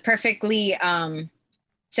think it was perfectly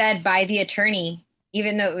said by the attorney,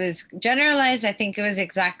 even though it was generalized. I think it was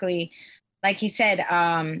exactly like he said,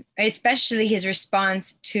 especially his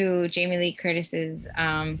response to Jamie Lee Curtis's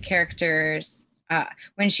character's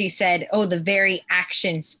when she said, oh, the very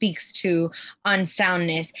action speaks to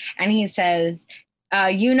unsoundness. And he says,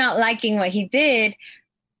 you not liking what he did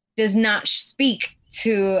does not speak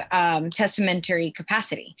to testamentary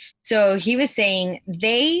capacity. So he was saying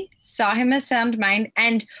they saw him as sound mind.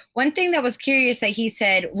 And one thing that was curious that he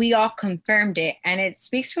said, we all confirmed it. And it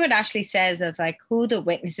speaks to what Ashley says of like who the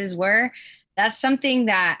witnesses were. That's something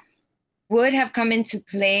that would have come into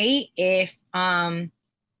play if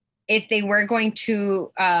they were going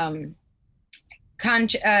to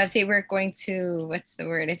if they were going to, what's the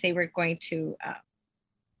word? If they were going to,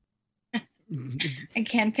 I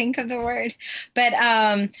can't think of the word, but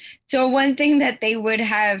so one thing that they would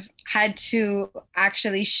have had to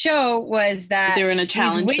actually show was that they were going to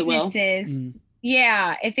challenge the will.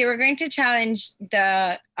 Yeah, if they were going to challenge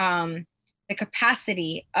the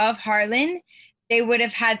capacity of Harlan, they would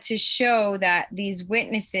have had to show that these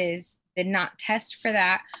witnesses did not test for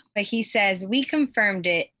that, but he says, we confirmed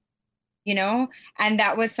it, you know, and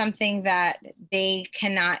that was something that they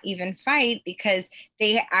cannot even fight because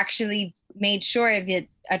they actually made sure the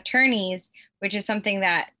attorneys, which is something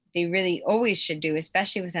that they really always should do,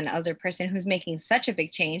 especially with an elder person who's making such a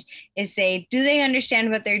big change, is say, do they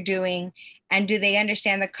understand what they're doing? And do they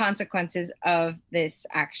understand the consequences of this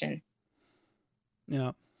action?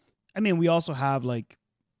 Yeah. I mean, we also have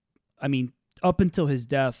up until his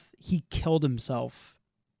death, he killed himself,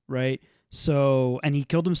 right? So, and he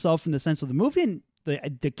killed himself in the sense of the movie and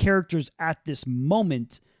the characters at this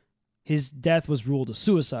moment, his death was ruled a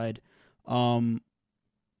suicide.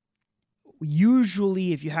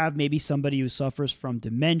 Usually, if you have maybe somebody who suffers from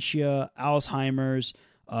dementia, Alzheimer's,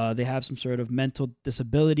 they have some sort of mental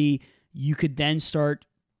disability, you could then start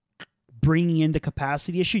bringing in the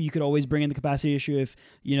capacity issue. You could always bring in the capacity issue if,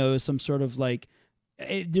 you know, some sort of like,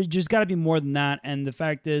 there just got to be more than that. And the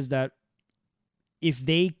fact is that if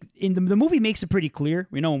they, in the movie makes it pretty clear,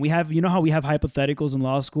 you know, when we have, you know how we have hypotheticals in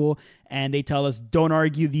law school and they tell us don't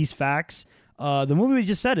argue these facts. The movie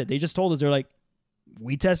just said it. They just told us, they're like,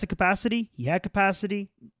 we tested capacity. He had capacity.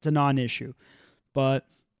 It's a non-issue. But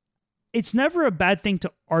it's never a bad thing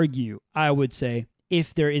to argue, I would say,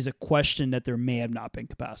 if there is a question that there may have not been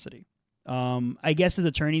capacity. I guess as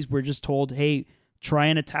attorneys, we're just told, hey, try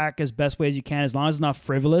and attack as best way as you can, as long as it's not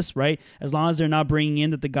frivolous, right? As long as they're not bringing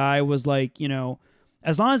in that the guy was like, you know,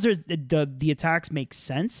 as long as the attacks make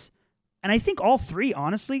sense. And I think all three,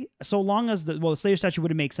 honestly, so long as the Slayer statute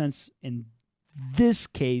wouldn't make sense in this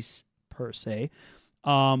case per se.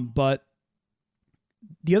 But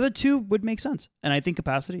the other two would make sense. And I think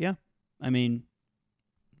capacity, yeah. I mean,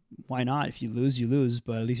 why not? If you lose, you lose,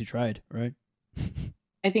 but at least you tried, right?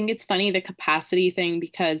 I think it's funny, the capacity thing,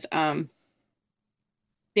 because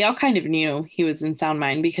they all kind of knew he was in sound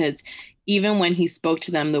mind, because even when he spoke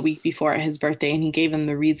to them the week before his birthday and he gave them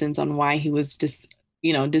the reasons on why he was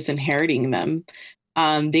disinheriting them,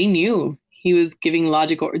 they knew he was giving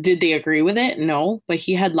logical. Did they agree with it? No, but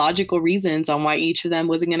he had logical reasons on why each of them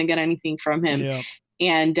wasn't going to get anything from him. Yeah.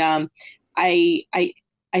 And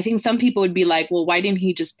I think some people would be like, well, why didn't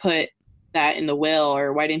he just put that in the will,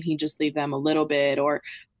 or why didn't he just leave them a little bit, or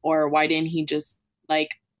why didn't he just,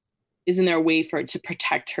 like, isn't there a way for it to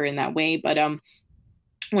protect her in that way? But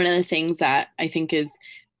one of the things that I think is,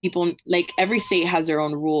 people, like, every state has their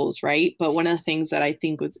own rules, right? But one of the things that I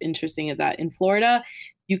think was interesting is that in Florida,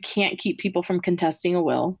 you can't keep people from contesting a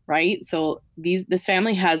will, right? So this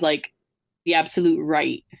family had, like, the absolute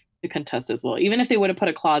right to contest this will, even if they would have put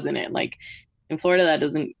a clause in it. Like, in Florida,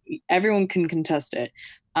 everyone can contest it.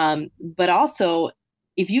 But also,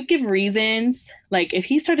 if you give reasons, like if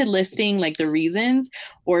he started listing like the reasons,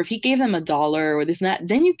 or if he gave them $1 or this and that,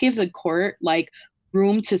 then you give the court like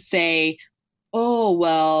room to say, oh,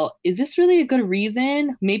 well, is this really a good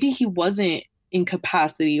reason? Maybe he wasn't in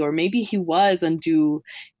capacity, or maybe he was undue,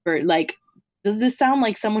 or like, does this sound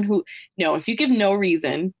like someone who, no, if you give no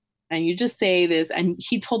reason and you just say this, and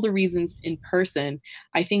he told the reasons in person,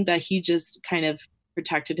 I think that he just kind of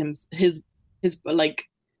protected his like,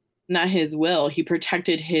 not his will, he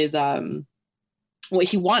protected his what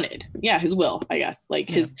he wanted. Yeah, his will, I guess. Like,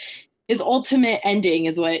 yeah. His ultimate ending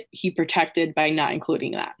is what he protected by not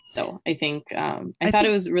including that. So I think I thought it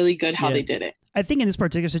was really good how they did it. I think in this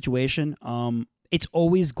particular situation, it's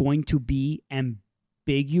always going to be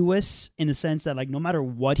ambiguous in the sense that, like, no matter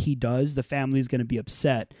what he does, the family is going to be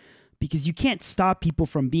upset, because you can't stop people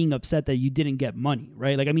from being upset that you didn't get money,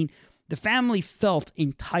 right? Like, I mean, the family felt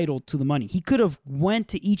entitled to the money. He could have went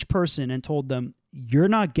to each person and told them, you're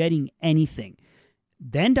not getting anything,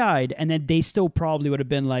 then died, and then they still probably would have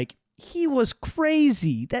been like, he was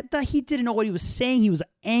crazy, that he didn't know what he was saying, he was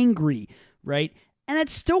angry, right? And that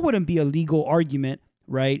still wouldn't be a legal argument,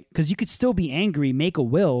 right? Because you could still be angry, make a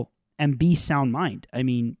will, and be sound mind. I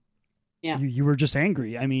mean, yeah, you were just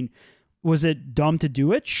angry. I mean, was it dumb to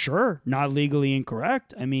do it? Sure. Not legally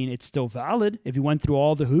incorrect. I mean, it's still valid. If he went through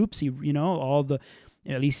all the hoops, all the,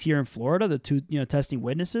 at least here in Florida, the two, testing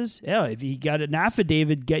witnesses. Yeah. If he got an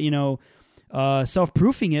affidavit,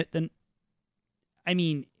 self-proofing it, then, I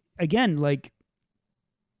mean, again, like,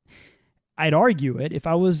 I'd argue it. If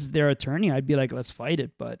I was their attorney, I'd be like, let's fight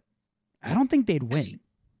it. But I don't think they'd win.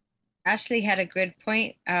 Ashley had a good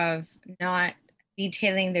point of not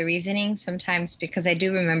detailing the reasoning sometimes, because I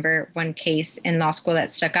do remember one case in law school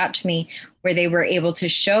that stuck out to me where they were able to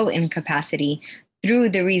show incapacity through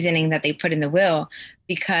the reasoning that they put in the will,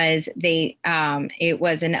 because it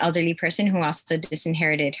was an elderly person who also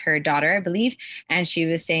disinherited her daughter, I believe. And she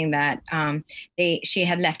was saying that she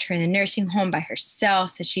had left her in the nursing home by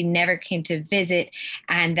herself, that she never came to visit,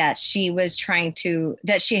 and that she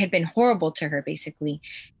had been horrible to her, basically.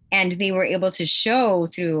 And they were able to show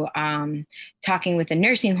through talking with the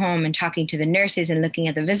nursing home and talking to the nurses and looking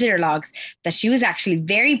at the visitor logs that she was actually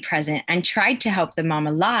very present and tried to help the mom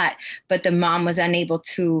a lot, but the mom was unable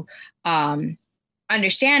to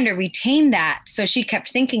understand or retain that. So she kept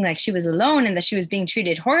thinking like she was alone and that she was being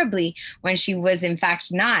treated horribly when she was in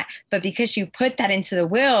fact not. But because she put that into the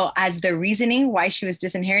will as the reasoning why she was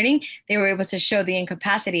disinheriting, they were able to show the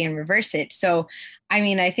incapacity and reverse it. So, I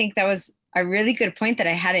mean, I think that was a really good point that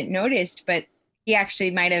I hadn't noticed, but he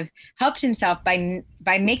actually might have helped himself by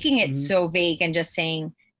making it so vague and just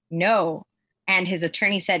saying no. And his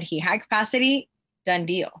attorney said he had capacity, done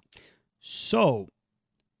deal. So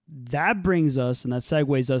that brings us, and that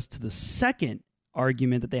segues us to the second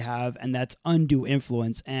argument that they have, and that's undue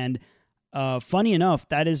influence. And funny enough,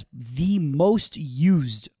 that is the most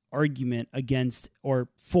used argument against or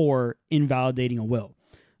for invalidating a will.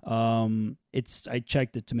 I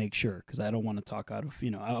checked it to make sure, because I don't want to talk out of,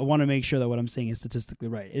 I want to make sure that what I'm saying is statistically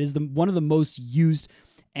right. It is one of the most used,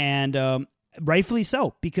 and rightfully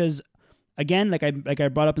so, because again, like I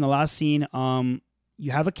brought up in the last scene,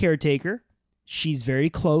 you have a caretaker. She's very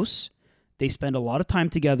close. They spend a lot of time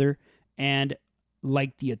together, and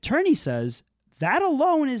like the attorney says, that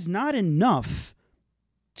alone is not enough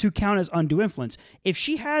to count as undue influence. If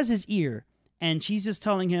she has his ear and she's just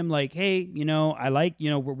telling him like, hey, I like,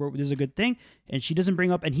 this is a good thing, and she doesn't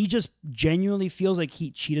bring up, and he just genuinely feels like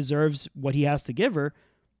she deserves what he has to give her,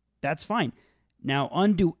 that's fine. Now,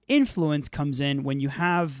 undue influence comes in when you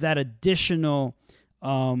have that additional,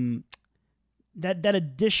 that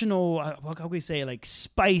additional, how can we say, like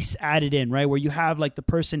spice added in, right? Where you have like the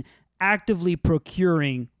person actively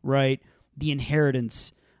procuring, right, the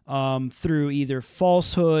inheritance through either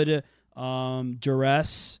falsehood,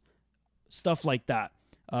 duress, stuff like that.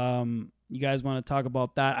 You guys want to talk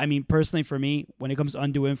about that? I mean, personally, for me, when it comes to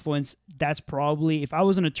undue influence, that's probably, if I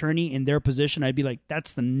was an attorney in their position, I'd be like,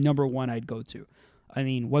 that's the number one I'd go to. I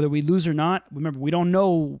mean, whether we lose or not, remember, we don't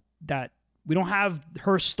know that. We don't have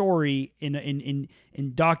her story in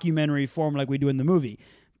documentary form like we do in the movie.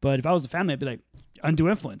 But if I was the family, I'd be like, undue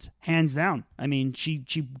influence, hands down. I mean, she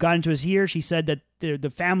got into his ear. She said that the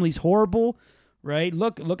family's horrible, right?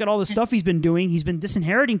 Look at all the stuff he's been doing. He's been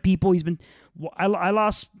disinheriting people. I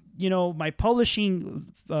lost, my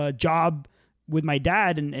publishing job with my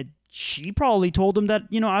dad, and she probably told him that,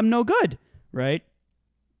 I'm no good, right?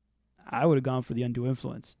 I would have gone for the undue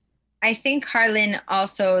influence. I think Harlan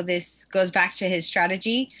also, this goes back to his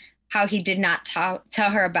strategy, how he did not tell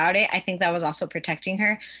her about it. I think that was also protecting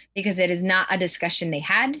her, because it is not a discussion they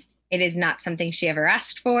had. It is not something she ever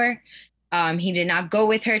asked for. He did not go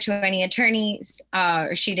with her to any attorneys,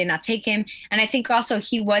 or she did not take him. And I think also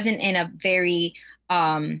he wasn't in a very,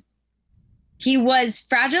 he was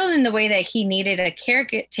fragile in the way that he needed a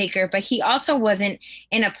caretaker, but he also wasn't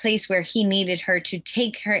in a place where he needed her to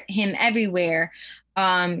take him everywhere.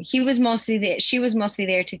 She was mostly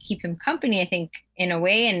there to keep him company, I think, in a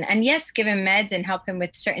way, and yes, give him meds and help him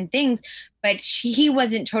with certain things, but he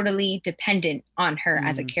wasn't totally dependent on her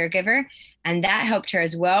as a caregiver, and that helped her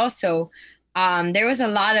as well. So there was a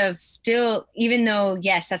lot of still, even though,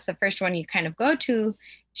 yes, that's the first one you kind of go to,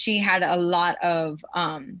 she had a lot of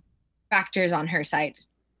factors on her side.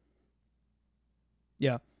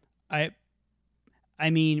 Yeah. I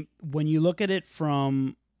mean, when you look at it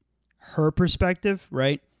from her perspective,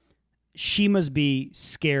 right, she must be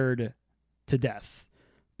scared to death,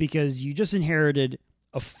 because you just inherited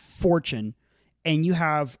a fortune and you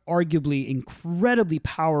have arguably incredibly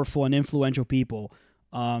powerful and influential people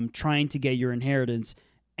trying to get your inheritance.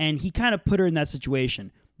 And he kind of put her in that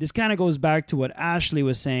situation. This kind of goes back to what Ashley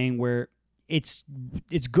was saying, where it's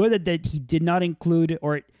good that he did not include,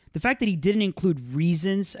 or the fact that he didn't include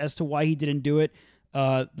reasons as to why he didn't do it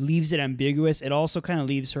leaves it ambiguous. It also kind of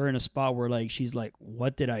leaves her in a spot where like she's like,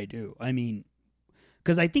 what did I do? I mean,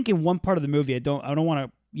 because I think in one part of the movie, I don't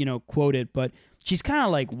want to quote it, but she's kind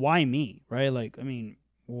of like, why me, right? Like, I mean,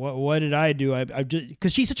 what did I do? I just,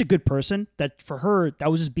 because she's such a good person that for her that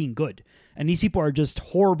was just being good, and these people are just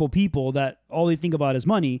horrible people that all they think about is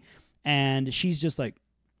money, and she's just like.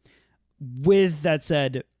 With that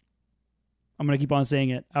said, I'm going to keep on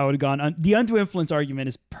saying it. I would have gone. The undue influence argument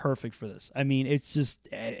is perfect for this. I mean, it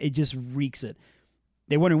just reeks it.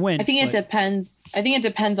 They wouldn't win. I think it depends. I think it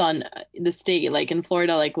depends on the state. Like in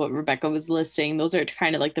Florida, like what Rebecca was listing, those are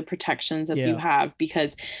kind of like the protections that you have,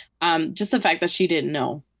 because just the fact that she didn't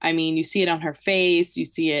know. I mean, you see it on her face, you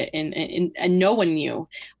see it in and no one knew.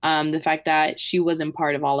 The fact that she wasn't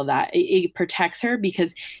part of all of that, it protects her,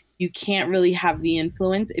 because you can't really have the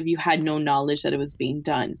influence if you had no knowledge that it was being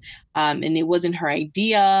done. And it wasn't her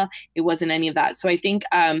idea. It wasn't any of that. So I think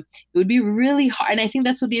it would be really hard. And I think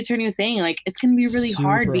that's what the attorney was saying. Like, it's going to be really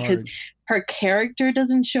hard because her character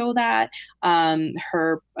doesn't show that.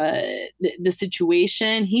 The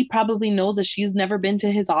situation, he probably knows that she's never been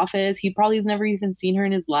to his office. He probably has never even seen her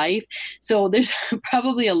in his life. So there's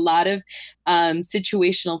probably a lot of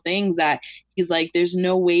situational things that he's like, there's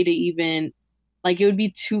no way to even, like, it would be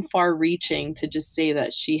too far reaching to just say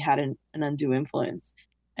that she had an undue influence.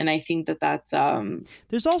 And I think that's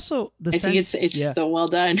there's also the sense, I think it's just so well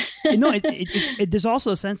done. No, there's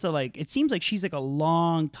also a sense that like, it seems like she's like a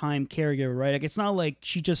long time caregiver, right? Like, it's not like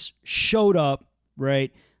she just showed up,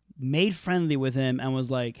 right? Made friendly with him and was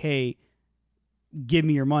like, hey, give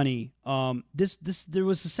me your money. There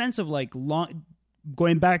was a sense of like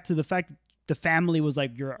going back to the fact that the family was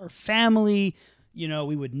like, you're our family. you know,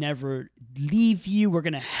 we would never leave you. We're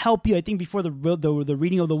going to help you. I think before the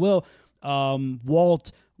reading of the will,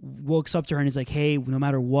 Walt walks up to her and is like, hey, no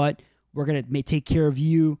matter what, we're going to take care of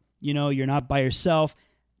you. You know, you're not by yourself.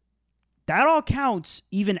 That all counts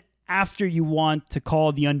even after you want to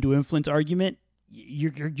call the undue influence argument.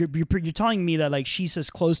 You're telling me that like she's as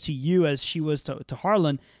close to you as she was to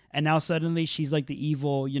Harlan, and now suddenly she's like the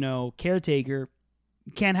evil, you know, caretaker.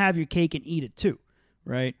 You can't have your cake and eat it too,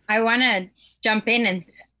 right? I want to jump in and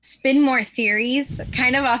spin more theories,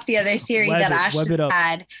 kind of off the other theory that Ashley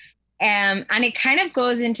had. And it kind of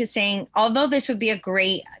goes into saying, although this would be a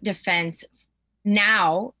great defense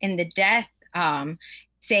now in the death,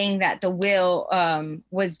 saying that the will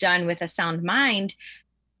was done with a sound mind,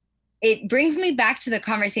 it brings me back to the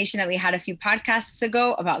conversation that we had a few podcasts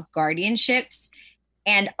ago about guardianships.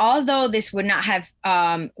 And although this would not have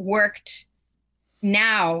worked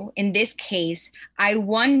now in this case, I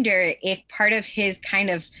wonder if part of his kind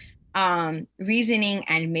of reasoning,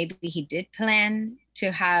 and maybe he did plan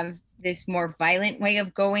to have this more violent way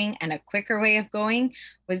of going and a quicker way of going,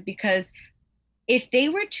 was because if they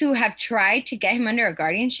were to have tried to get him under a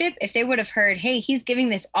guardianship, if they would have heard, hey, he's giving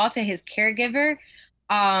this all to his caregiver,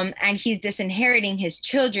 and he's disinheriting his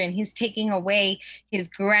children, he's taking away his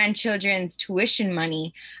grandchildren's tuition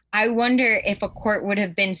money, I wonder if a court would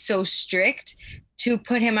have been so strict to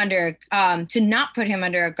put him under, to not put him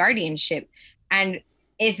under a guardianship. And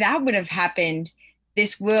if that would have happened,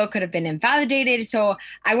 this will could have been invalidated. So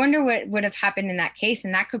I wonder what would have happened in that case.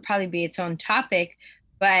 And that could probably be its own topic.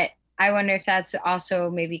 But I wonder if that's also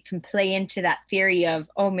maybe can play into that theory of,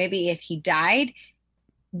 oh, maybe if he died,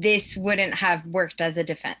 this wouldn't have worked as a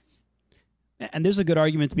defense. And there's a good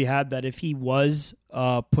argument to be had that if he was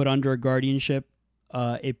put under a guardianship,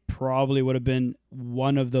 it probably would have been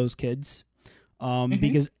one of those kids.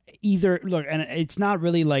 Because either, look, and it's not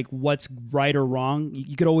really like what's right or wrong.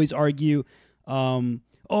 You could always argue,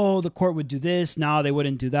 oh, the court would do this, now they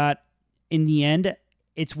wouldn't do that. In the end,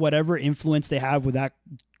 it's whatever influence they have with that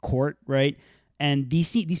court, right? And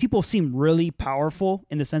these people seem really powerful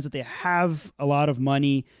in the sense that they have a lot of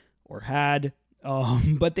money or had,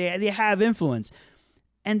 but they have influence,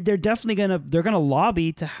 and they're definitely gonna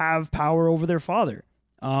lobby to have power over their father.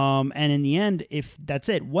 And in the end, if that's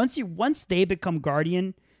it, once they become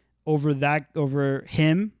guardian over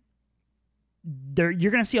him,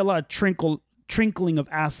 you're gonna see a lot of trickling of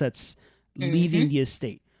assets leaving the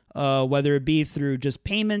estate, whether it be through just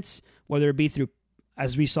payments, whether it be through,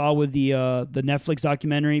 as we saw with the Netflix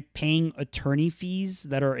documentary, paying attorney fees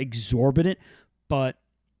that are exorbitant. But,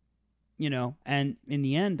 you know, and in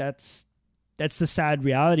the end, that's the sad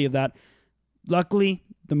reality of that. Luckily,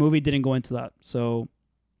 the movie didn't go into that, so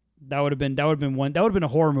that would have been a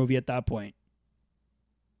horror movie at that point.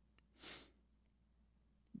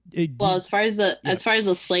 Well, as far as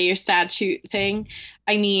the Slayer statute thing,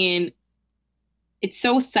 I mean, it's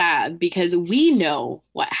so sad because we know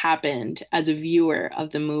what happened as a viewer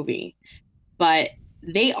of the movie, but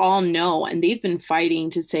they all know, and they've been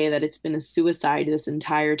fighting to say that it's been a suicide this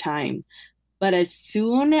entire time. But as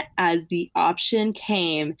soon as the option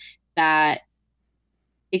came that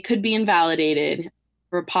it could be invalidated,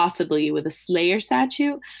 or possibly with a Slayer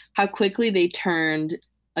statute, how quickly they turned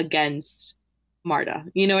against Marta.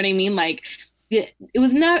 You know what I mean? Like, it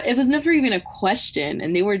was never even a question,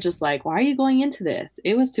 and they were just like, why are you going into this?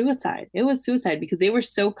 It was suicide because they were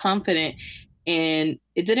so confident, and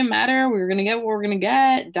it didn't matter, we were gonna get what we're gonna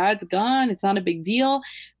get, dad's gone, it's not a big deal.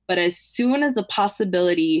 But as soon as the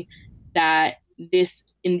possibility that this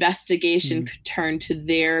investigation could turn to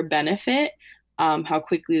their benefit, how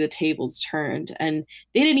quickly the tables turned, and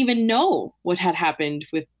they didn't even know what had happened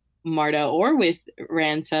with Marta or with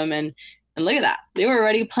Ransom, and look at that. They were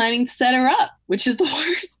already planning to set her up, which is the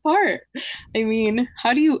worst part. I mean,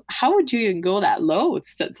 how would you even go that low to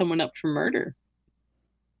set someone up for murder?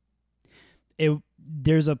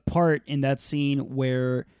 There's a part in that scene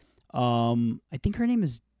where I think her name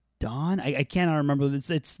is Dawn. I cannot remember.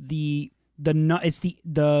 It's the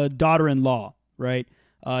daughter-in-law, right?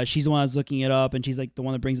 She's the one that's looking it up, and she's like the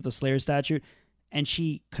one that brings up the Slayer statute. And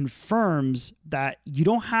she confirms that you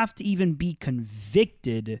don't have to even be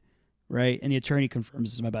convicted, right? And the attorney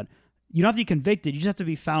confirms this, my bad. You don't have to be convicted. You just have to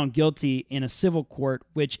be found guilty in a civil court,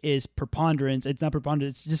 which is preponderance. It's not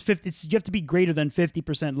preponderance. It's just 50. You have to be greater than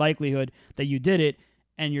 50% likelihood that you did it,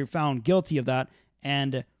 and you're found guilty of that.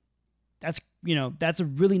 And that's a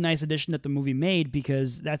really nice addition that the movie made,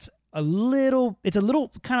 because it's a little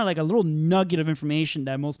kind of like a little nugget of information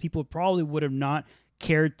that most people probably would have not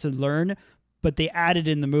cared to learn, but they added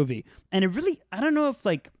in the movie. And it really, I don't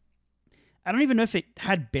even know if it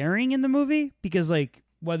had bearing in the movie, because like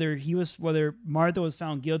whether Martha was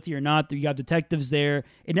found guilty or not. You got detectives there.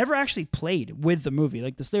 It never actually played with the movie.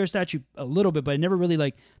 Like the Slayer statute a little bit, but it never really,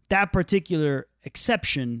 like, that particular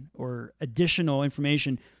exception or additional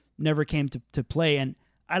information never came to play. And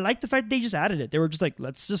I like the fact that they just added it. They were just like,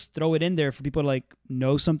 let's just throw it in there for people to, like,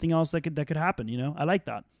 know something else that could happen. You know, I like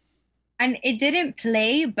that. And it didn't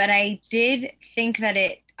play, but I did think that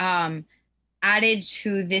it added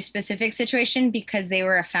to this specific situation because they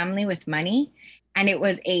were a family with money and it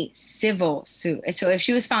was a civil suit. So if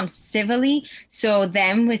she was found civilly, so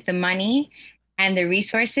them with the money and the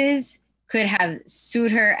resources could have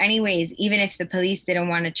sued her anyways, even if the police didn't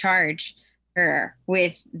want to charge her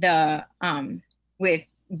with the with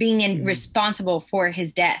being responsible for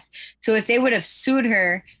his death. So if they would have sued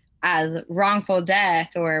her as wrongful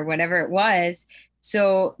death or whatever it was,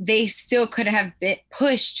 so they still could have been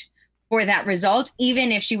pushed for that result,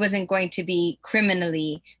 even if she wasn't going to be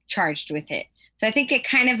criminally charged with it. So I think it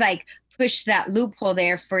kind of like pushed that loophole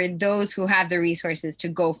there for those who have the resources to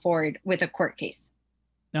go forward with a court case.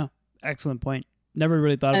 No, excellent point. Never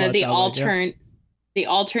really thought about it. They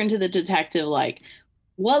all turn to the detective like,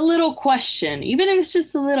 what little question, even if it's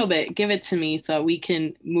just a little bit, give it to me so we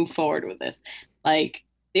can move forward with this. Like,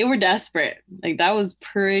 they were desperate. Like, that was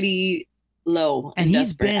pretty low and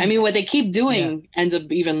desperate. I mean, what they keep doing ends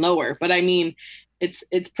up even lower. But I mean, it's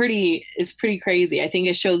pretty crazy. I think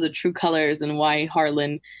it shows the true colors and why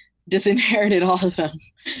Harlan disinherited all of them.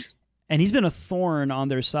 And he's been a thorn on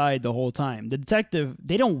their side the whole time. The detective,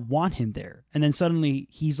 they don't want him there. And then suddenly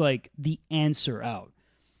he's like the answer out.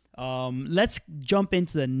 Let's jump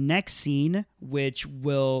into the next scene, which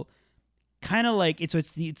will kind of like it's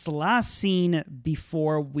the last scene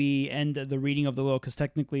before we end the reading of the will, because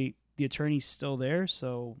technically the attorney's still there.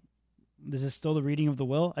 So this is still the reading of the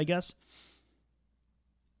will, I guess.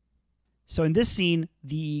 So in this scene,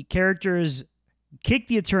 the characters kick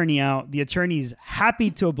the attorney out. The attorney's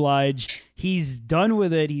happy to oblige. He's done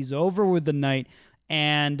with it. He's over with the night.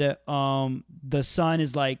 And the son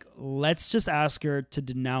is like, let's just ask her to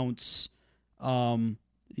denounce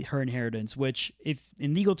her inheritance, which, if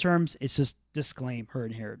in legal terms, it's just disclaim her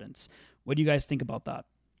inheritance. What do you guys think about that?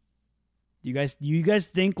 Do you guys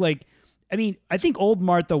think, like, I mean, I think old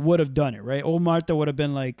Martha would have done it, right? Old Martha would have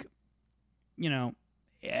been like, you know,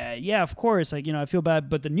 yeah, of course, like, you know, I feel bad.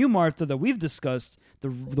 But the new Martha that we've discussed,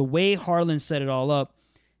 the way Harlan set it all up,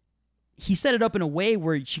 he set it up in a way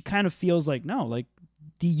where she kind of feels like, no, like,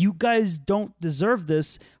 you guys don't deserve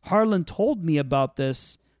this. Harlan told me about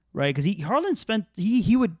this, right? Because Harlan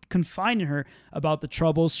he would confide in her about the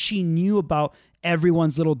troubles. She knew about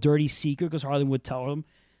everyone's little dirty secret because Harlan would tell them.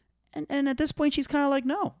 And at this point, she's kind of like,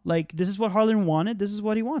 no, like, this is what Harlan wanted. This is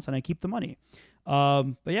what he wants, and I keep the money.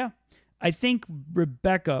 But yeah, I think,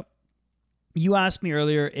 Rebecca, you asked me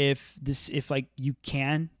earlier if like you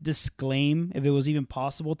can disclaim, if it was even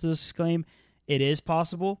possible to disclaim. It is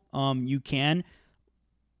possible. You can.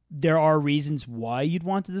 There are reasons why you'd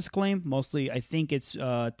want to disclaim. Mostly, I think it's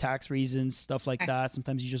tax reasons, stuff like that.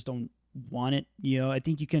 Sometimes you just don't want it. You know, I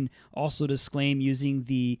think you can also disclaim using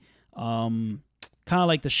the kind of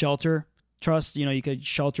like the shelter trust. You know, you could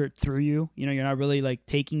shelter it through you. You know, you're not really like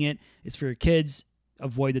taking it. It's for your kids.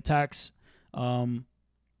 Avoid the tax.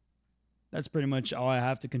 That's pretty much all I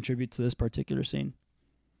have to contribute to this particular scene.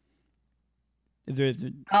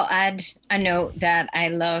 I'll add a note that I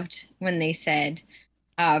loved when they said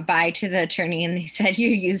bye to the attorney and they said,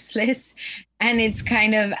 you're useless. And it's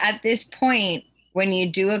kind of at this point, when you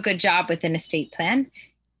do a good job with an estate plan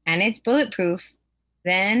and it's bulletproof,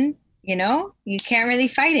 then, you know, you can't really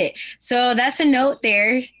fight it. So that's a note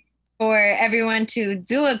there for everyone to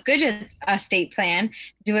do a good estate plan,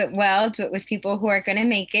 do it well, do it with people who are going to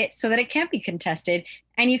make it so that it can't be contested.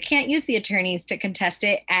 And you can't use the attorneys to contest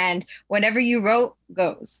it. And whatever you wrote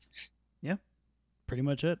goes. Yeah, pretty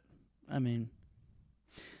much it. I mean,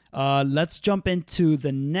 let's jump into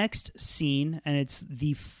the next scene. And it's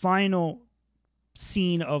the final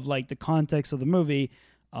scene of like the context of the movie.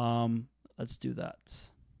 Let's do that.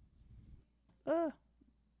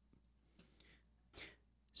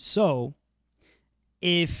 So,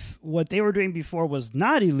 if what they were doing before was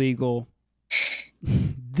not illegal,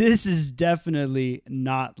 this is definitely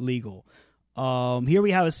not legal. Here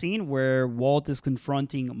we have a scene where Walt is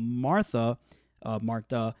confronting Martha,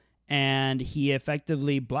 and he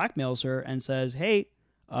effectively blackmails her and says, hey,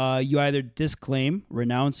 you either disclaim,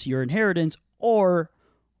 renounce your inheritance, or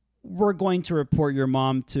we're going to report your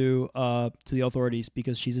mom to the authorities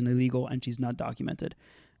because she's an illegal and she's not documented.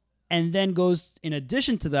 And then goes in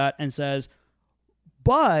addition to that and says,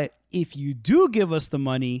 but if you do give us the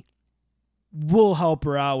money, we'll help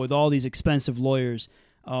her out with all these expensive lawyers.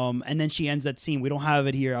 And then she ends that scene. We don't have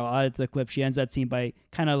it here. I'll add it to the clip. She ends that scene by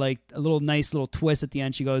kind of like a little nice little twist at the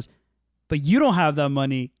end. She goes, "But you don't have that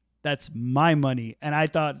money. That's my money." And I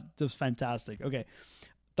thought it was fantastic. Okay.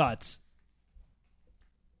 Thoughts?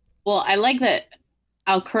 Well, I like that.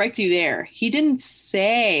 I'll correct you there. He didn't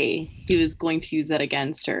say he was going to use that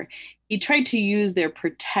against her. He tried to use their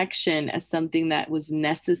protection as something that was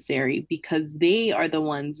necessary because they are the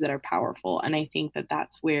ones that are powerful. And I think that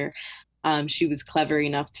that's where she was clever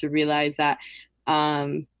enough to realize that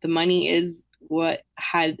the money is what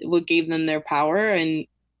gave them their power, and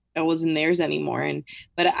it wasn't theirs anymore.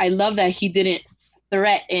 But I love that he didn't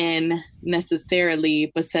threaten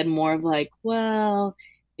necessarily, but said more of like, well,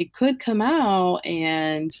 it could come out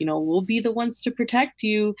and, we'll be the ones to protect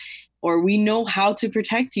you, or we know how to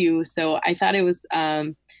protect you. So I thought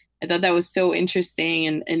that was so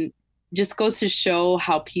interesting, and just goes to show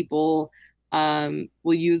how people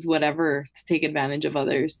will use whatever to take advantage of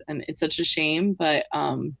others. And it's such a shame, but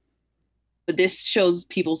this shows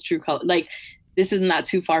people's true color. Like, this is not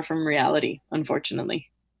too far from reality, unfortunately.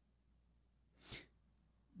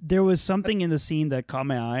 There was something in the scene that caught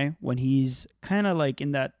my eye when he's kind of like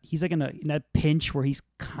in that pinch where he's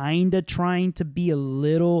kind of trying to be a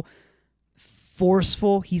little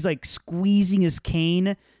forceful. He's like squeezing his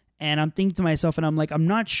cane, and I'm thinking to myself, and I'm like, I'm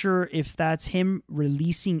not sure if that's him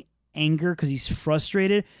releasing anger because he's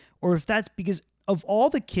frustrated, or if that's because of all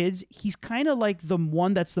the kids, he's kind of like the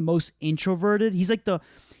one that's the most introverted. He's like the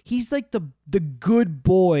good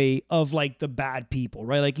boy of like the bad people,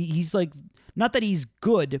 right? Like he's like, not that he's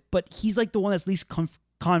good, but he's like the one that's least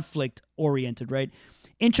conflict oriented, right?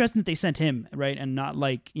 Interesting that they sent him, right? And not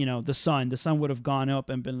like, the son. The son would have gone up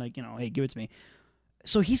and been like, hey, give it to me.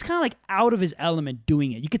 So he's kind of like out of his element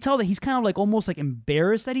doing it. You could tell that he's kind of like almost like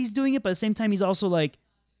embarrassed that he's doing it, but at the same time, he's also like,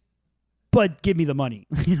 but give me the money,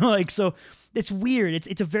 so it's weird.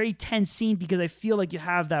 It's a very tense scene because I feel like you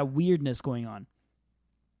have that weirdness going on.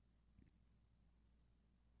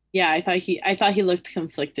 Yeah, I thought he looked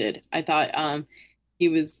conflicted. I thought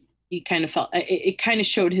he kind of felt it kind of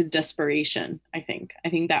showed his desperation. I think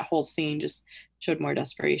that whole scene just showed more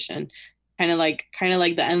desperation. Kind of like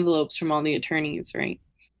the envelopes from all the attorneys, right?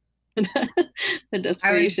 The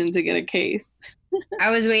desperation to get a case.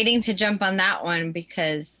 I was waiting to jump on that one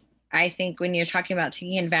because I think when you're talking about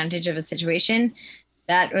taking advantage of a situation,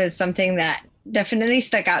 that was something that definitely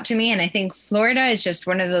stuck out to me. And I think Florida is just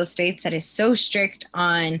one of those states that is so strict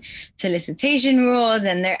on solicitation rules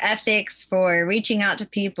and their ethics for reaching out to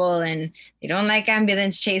people. And they don't like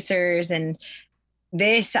ambulance chasers. And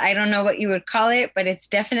this, I don't know what you would call it, but it's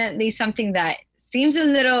definitely something that seems a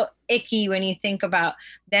little icky when you think about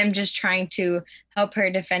them just trying to help her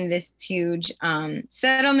defend this huge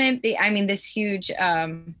settlement. This huge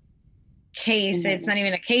case. It's not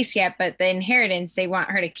even a case yet, but the inheritance, they want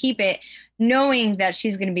her to keep it, knowing that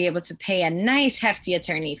she's going to be able to pay a nice hefty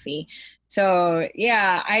attorney fee. So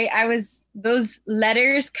yeah, those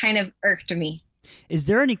letters kind of irked me. Is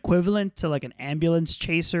there an equivalent to like an ambulance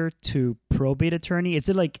chaser to probate attorney? Is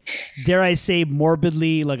it like, dare I say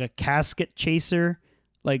morbidly, like a casket chaser?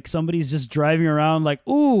 Like somebody's just driving around like,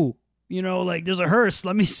 ooh, like there's a hearse.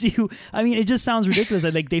 Let me see who. I mean, it just sounds ridiculous.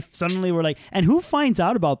 Like they suddenly were like, and who finds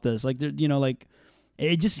out about this? Like, they're, like,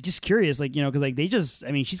 it just curious, like, because like they just,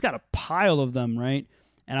 she's got a pile of them, right?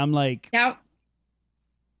 And I'm like, yeah.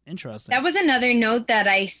 Interesting. That was another note that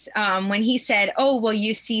when he said, oh, well,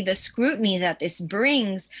 you see the scrutiny that this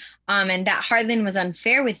brings, and that Harlan was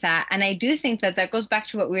unfair with that. And I do think that goes back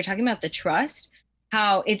to what we were talking about, the trust,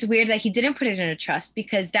 how it's weird that he didn't put it in a trust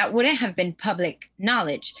because that wouldn't have been public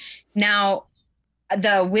knowledge. Now,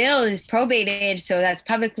 the will is probated, so that's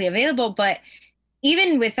publicly available. But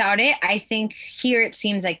even without it, I think here it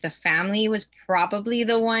seems like the family was probably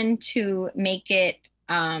the one to make it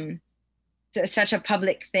such a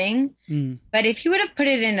public thing. But if you would have put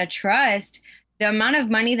it in a trust, the amount of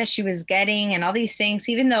money that she was getting and all these things,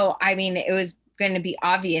 even though, it was going to be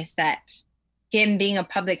obvious that him being a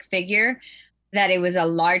public figure, that it was a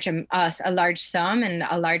large sum and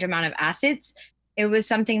a large amount of assets, it was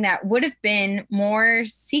something that would have been more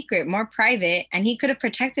secret, more private, and he could have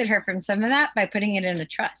protected her from some of that by putting it in a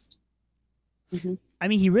trust.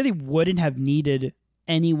 Mm-hmm. He really wouldn't have needed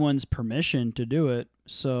anyone's permission to do it.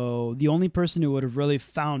 So the only person who would have really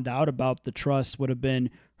found out about the trust would have been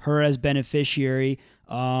her as beneficiary.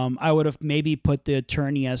 I would have maybe put the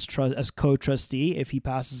attorney as co-trustee. If he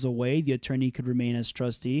passes away, the attorney could remain as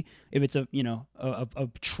trustee. If it's a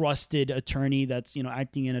trusted attorney that's,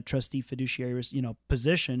 acting in a trustee fiduciary,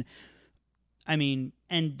 position. And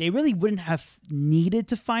they really wouldn't have needed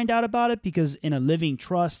to find out about it because in a living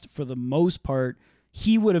trust, for the most part,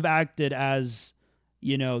 he would have acted as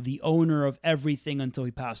the owner of everything until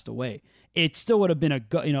he passed away. It still would have been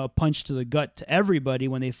a punch to the gut to everybody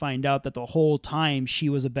when they find out that the whole time she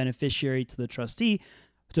was a beneficiary to the trust.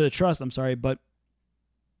 I'm sorry, but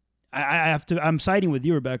I'm siding with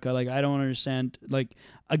you, Rebecca. Like, I don't understand. Like,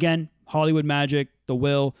 again, Hollywood magic, the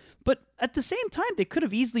will, but at the same time, they could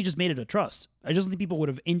have easily just made it a trust. I just think people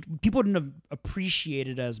wouldn't have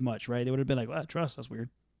appreciated it as much, right? They would have been like, "Well, trust, that's weird,"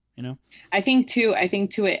 I think too,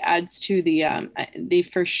 it adds to the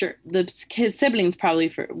for sure his siblings probably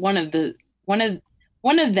for one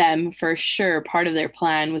of them for sure. Part of their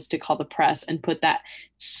plan was to call the press and put that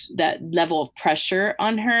level of pressure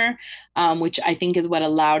on her, which I think is what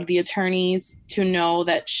allowed the attorneys to know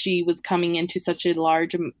that she was coming into such a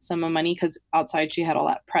large sum of money, because outside she had all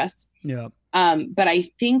that press. Yeah. But I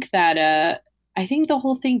think that I think the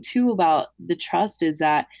whole thing too about the trust is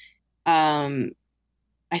that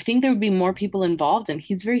I think there would be more people involved, and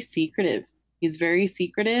he's very secretive.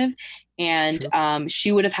 And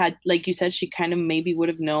she would have had, like you said, she kind of maybe would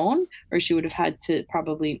have known, or she would have had to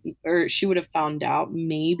or she would have found out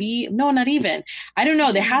maybe. No, not even. I don't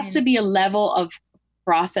know. There has to be a level of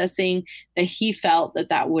processing that he felt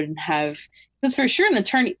that wouldn't have, because for sure an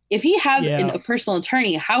attorney, if he has a personal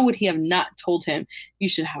attorney, how would he have not told him you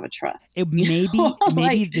should have a trust? Maybe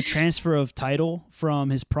the transfer of title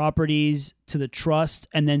from his properties to the trust,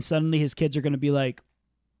 and then suddenly his kids are going to be like,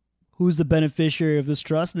 who's the beneficiary of this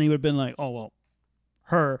trust? And he would have been like, oh, well,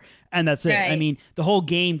 her. And that's it. Right. I mean, the whole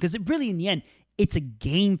game, because it really, in the end, it's a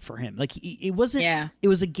game for him. Like, it wasn't, it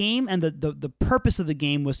was a game. And the purpose of the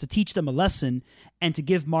game was to teach them a lesson and to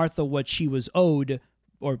give Martha what she was owed,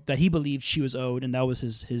 or that he believed she was owed. And that was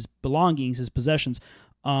his belongings, his possessions.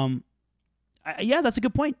 That's a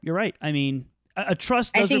good point. You're right. I mean, a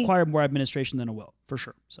trust does require more administration than a will, for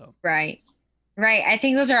sure. So Right. I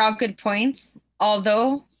think those are all good points.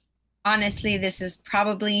 Although, honestly, this is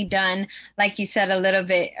probably done, like you said a little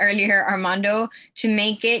bit earlier, Armando, to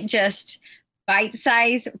make it just bite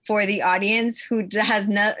size for the audience who has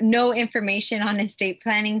no information on estate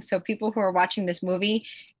planning. So people who are watching this movie,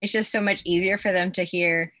 it's just so much easier for them to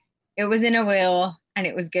hear it was in a will and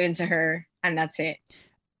it was given to her, and that's it.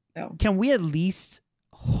 So can we at least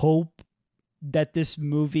hope that this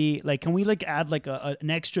movie, like, can we like add like an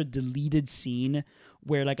extra deleted scene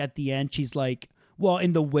where like at the end she's like, well,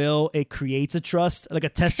 in the will, it creates a trust, like a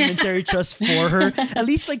testamentary trust for her, at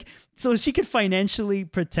least, like, so she could financially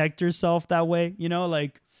protect herself that way,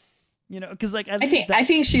 because like, I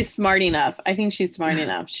think she's smart enough.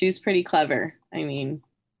 She's pretty clever. I mean,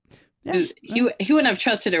 he wouldn't have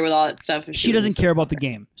trusted her with all that stuff. If she doesn't care about the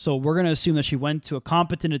game. So we're going to assume that she went to a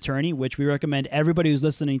competent attorney, which we recommend everybody who's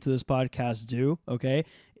listening to this podcast do. Okay.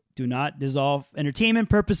 Do not dissolve entertainment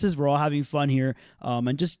purposes. We're all having fun here.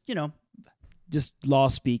 And just law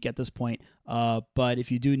speak at this point. But if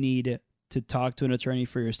you do need to talk to an attorney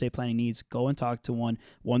for your estate planning needs, go and talk to one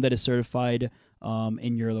that is certified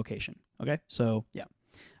in your location. Okay. So yeah.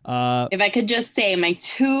 If I could just say my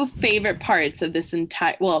two favorite parts of this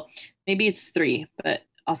entire, well, maybe it's three, but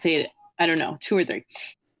I'll say it, I don't know, two or three,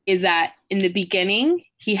 is that in the beginning,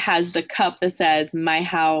 he has the cup that says my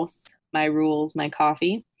house, my rules, my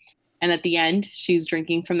coffee. And at the end, she's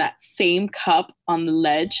drinking from that same cup on the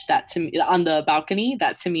ledge, on the balcony.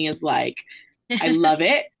 That to me is like, I love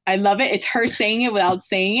it. It's her saying it without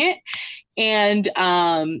saying it. And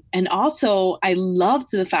also I loved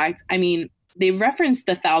the fact, I mean, they referenced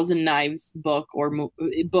the Thousand Knives book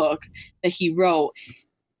book that he wrote.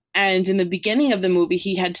 And in the beginning of the movie,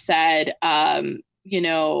 he had said, when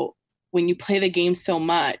you play the game so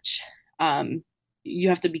much, you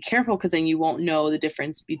have to be careful, because then you won't know the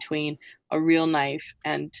difference between a real knife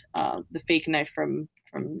and the fake knife from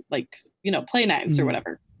like, play knives or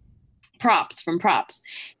whatever, props.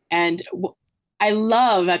 And I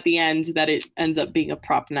love at the end that it ends up being a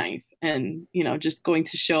prop knife, and, just going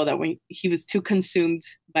to show that when he was too consumed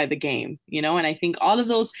by the game, and I think all of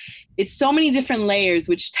those, it's so many different layers,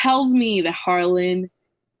 which tells me that Harlan,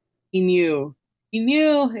 he knew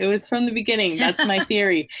it was from the beginning. That's my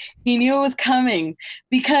theory. He knew it was coming,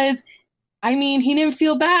 because, I mean, he didn't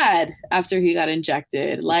feel bad after he got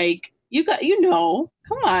injected. Like,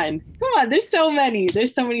 come on. There's so many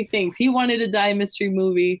things. He wanted to die a mystery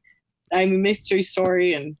movie. I'm a mystery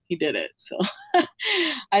story, and he did it. So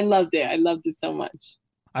I loved it so much.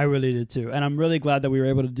 I really did too. And I'm really glad that we were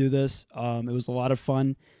able to do this. It was a lot of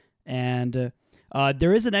fun. And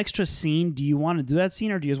there is an extra scene. Do you want to do that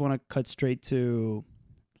scene, or do you just want to cut straight to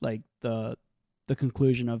like the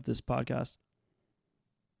conclusion of this podcast?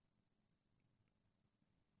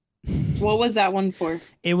 What was that one for?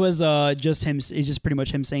 It was just him. It's just pretty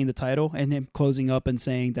much him saying the title and him closing up and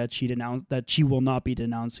saying that she will not be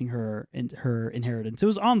denouncing her inheritance. It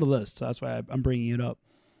was on the list, so that's why I'm bringing it up.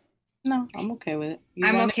 No, I'm okay with it.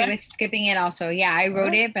 I'm okay with skipping it also. Yeah, I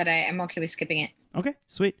wrote it, but I'm okay with skipping it. Okay,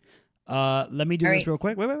 sweet. Let me do this real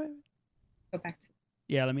quick. Wait. Go back to.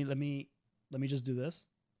 Yeah, let me just do this.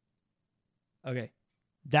 Okay,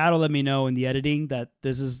 that'll let me know in the editing that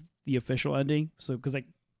this is the official ending. So, because I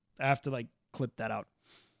have to clip that out.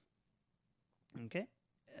 Okay.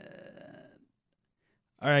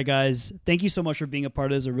 All right, guys. Thank you so much for being a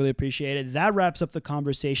part of this. I really appreciate it. That wraps up the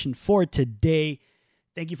conversation for today.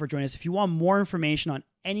 Thank you for joining us. If you want more information on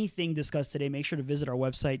anything discussed today, make sure to visit our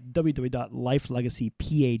website,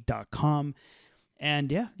 www.lifelegacypa.com.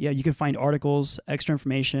 And yeah, you can find articles, extra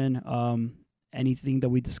information, anything that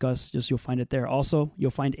we discuss, you'll find it there. Also,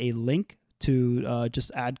 you'll find a link to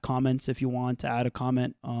just add comments if you want to add a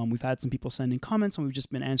comment. We've had some people send in comments and we've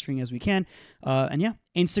just been answering as we can. And yeah,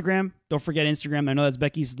 Instagram, don't forget Instagram. I know that's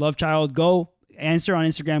Becky's love child. Go answer on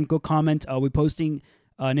Instagram, go comment. We're posting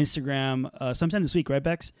an Instagram sometime this week, right,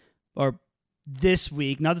 Bex? Or this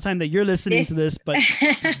week, not the time that you're listening to this, but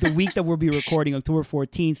the week that we'll be recording, October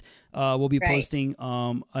 14th, we'll be posting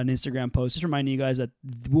an Instagram post. Just reminding you guys that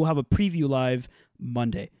we'll have a preview live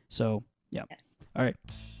Monday. So yeah. Yes. All right.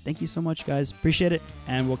 Thank you so much, guys. Appreciate it.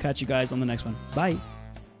 And we'll catch you guys on the next one. Bye.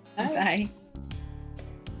 Bye.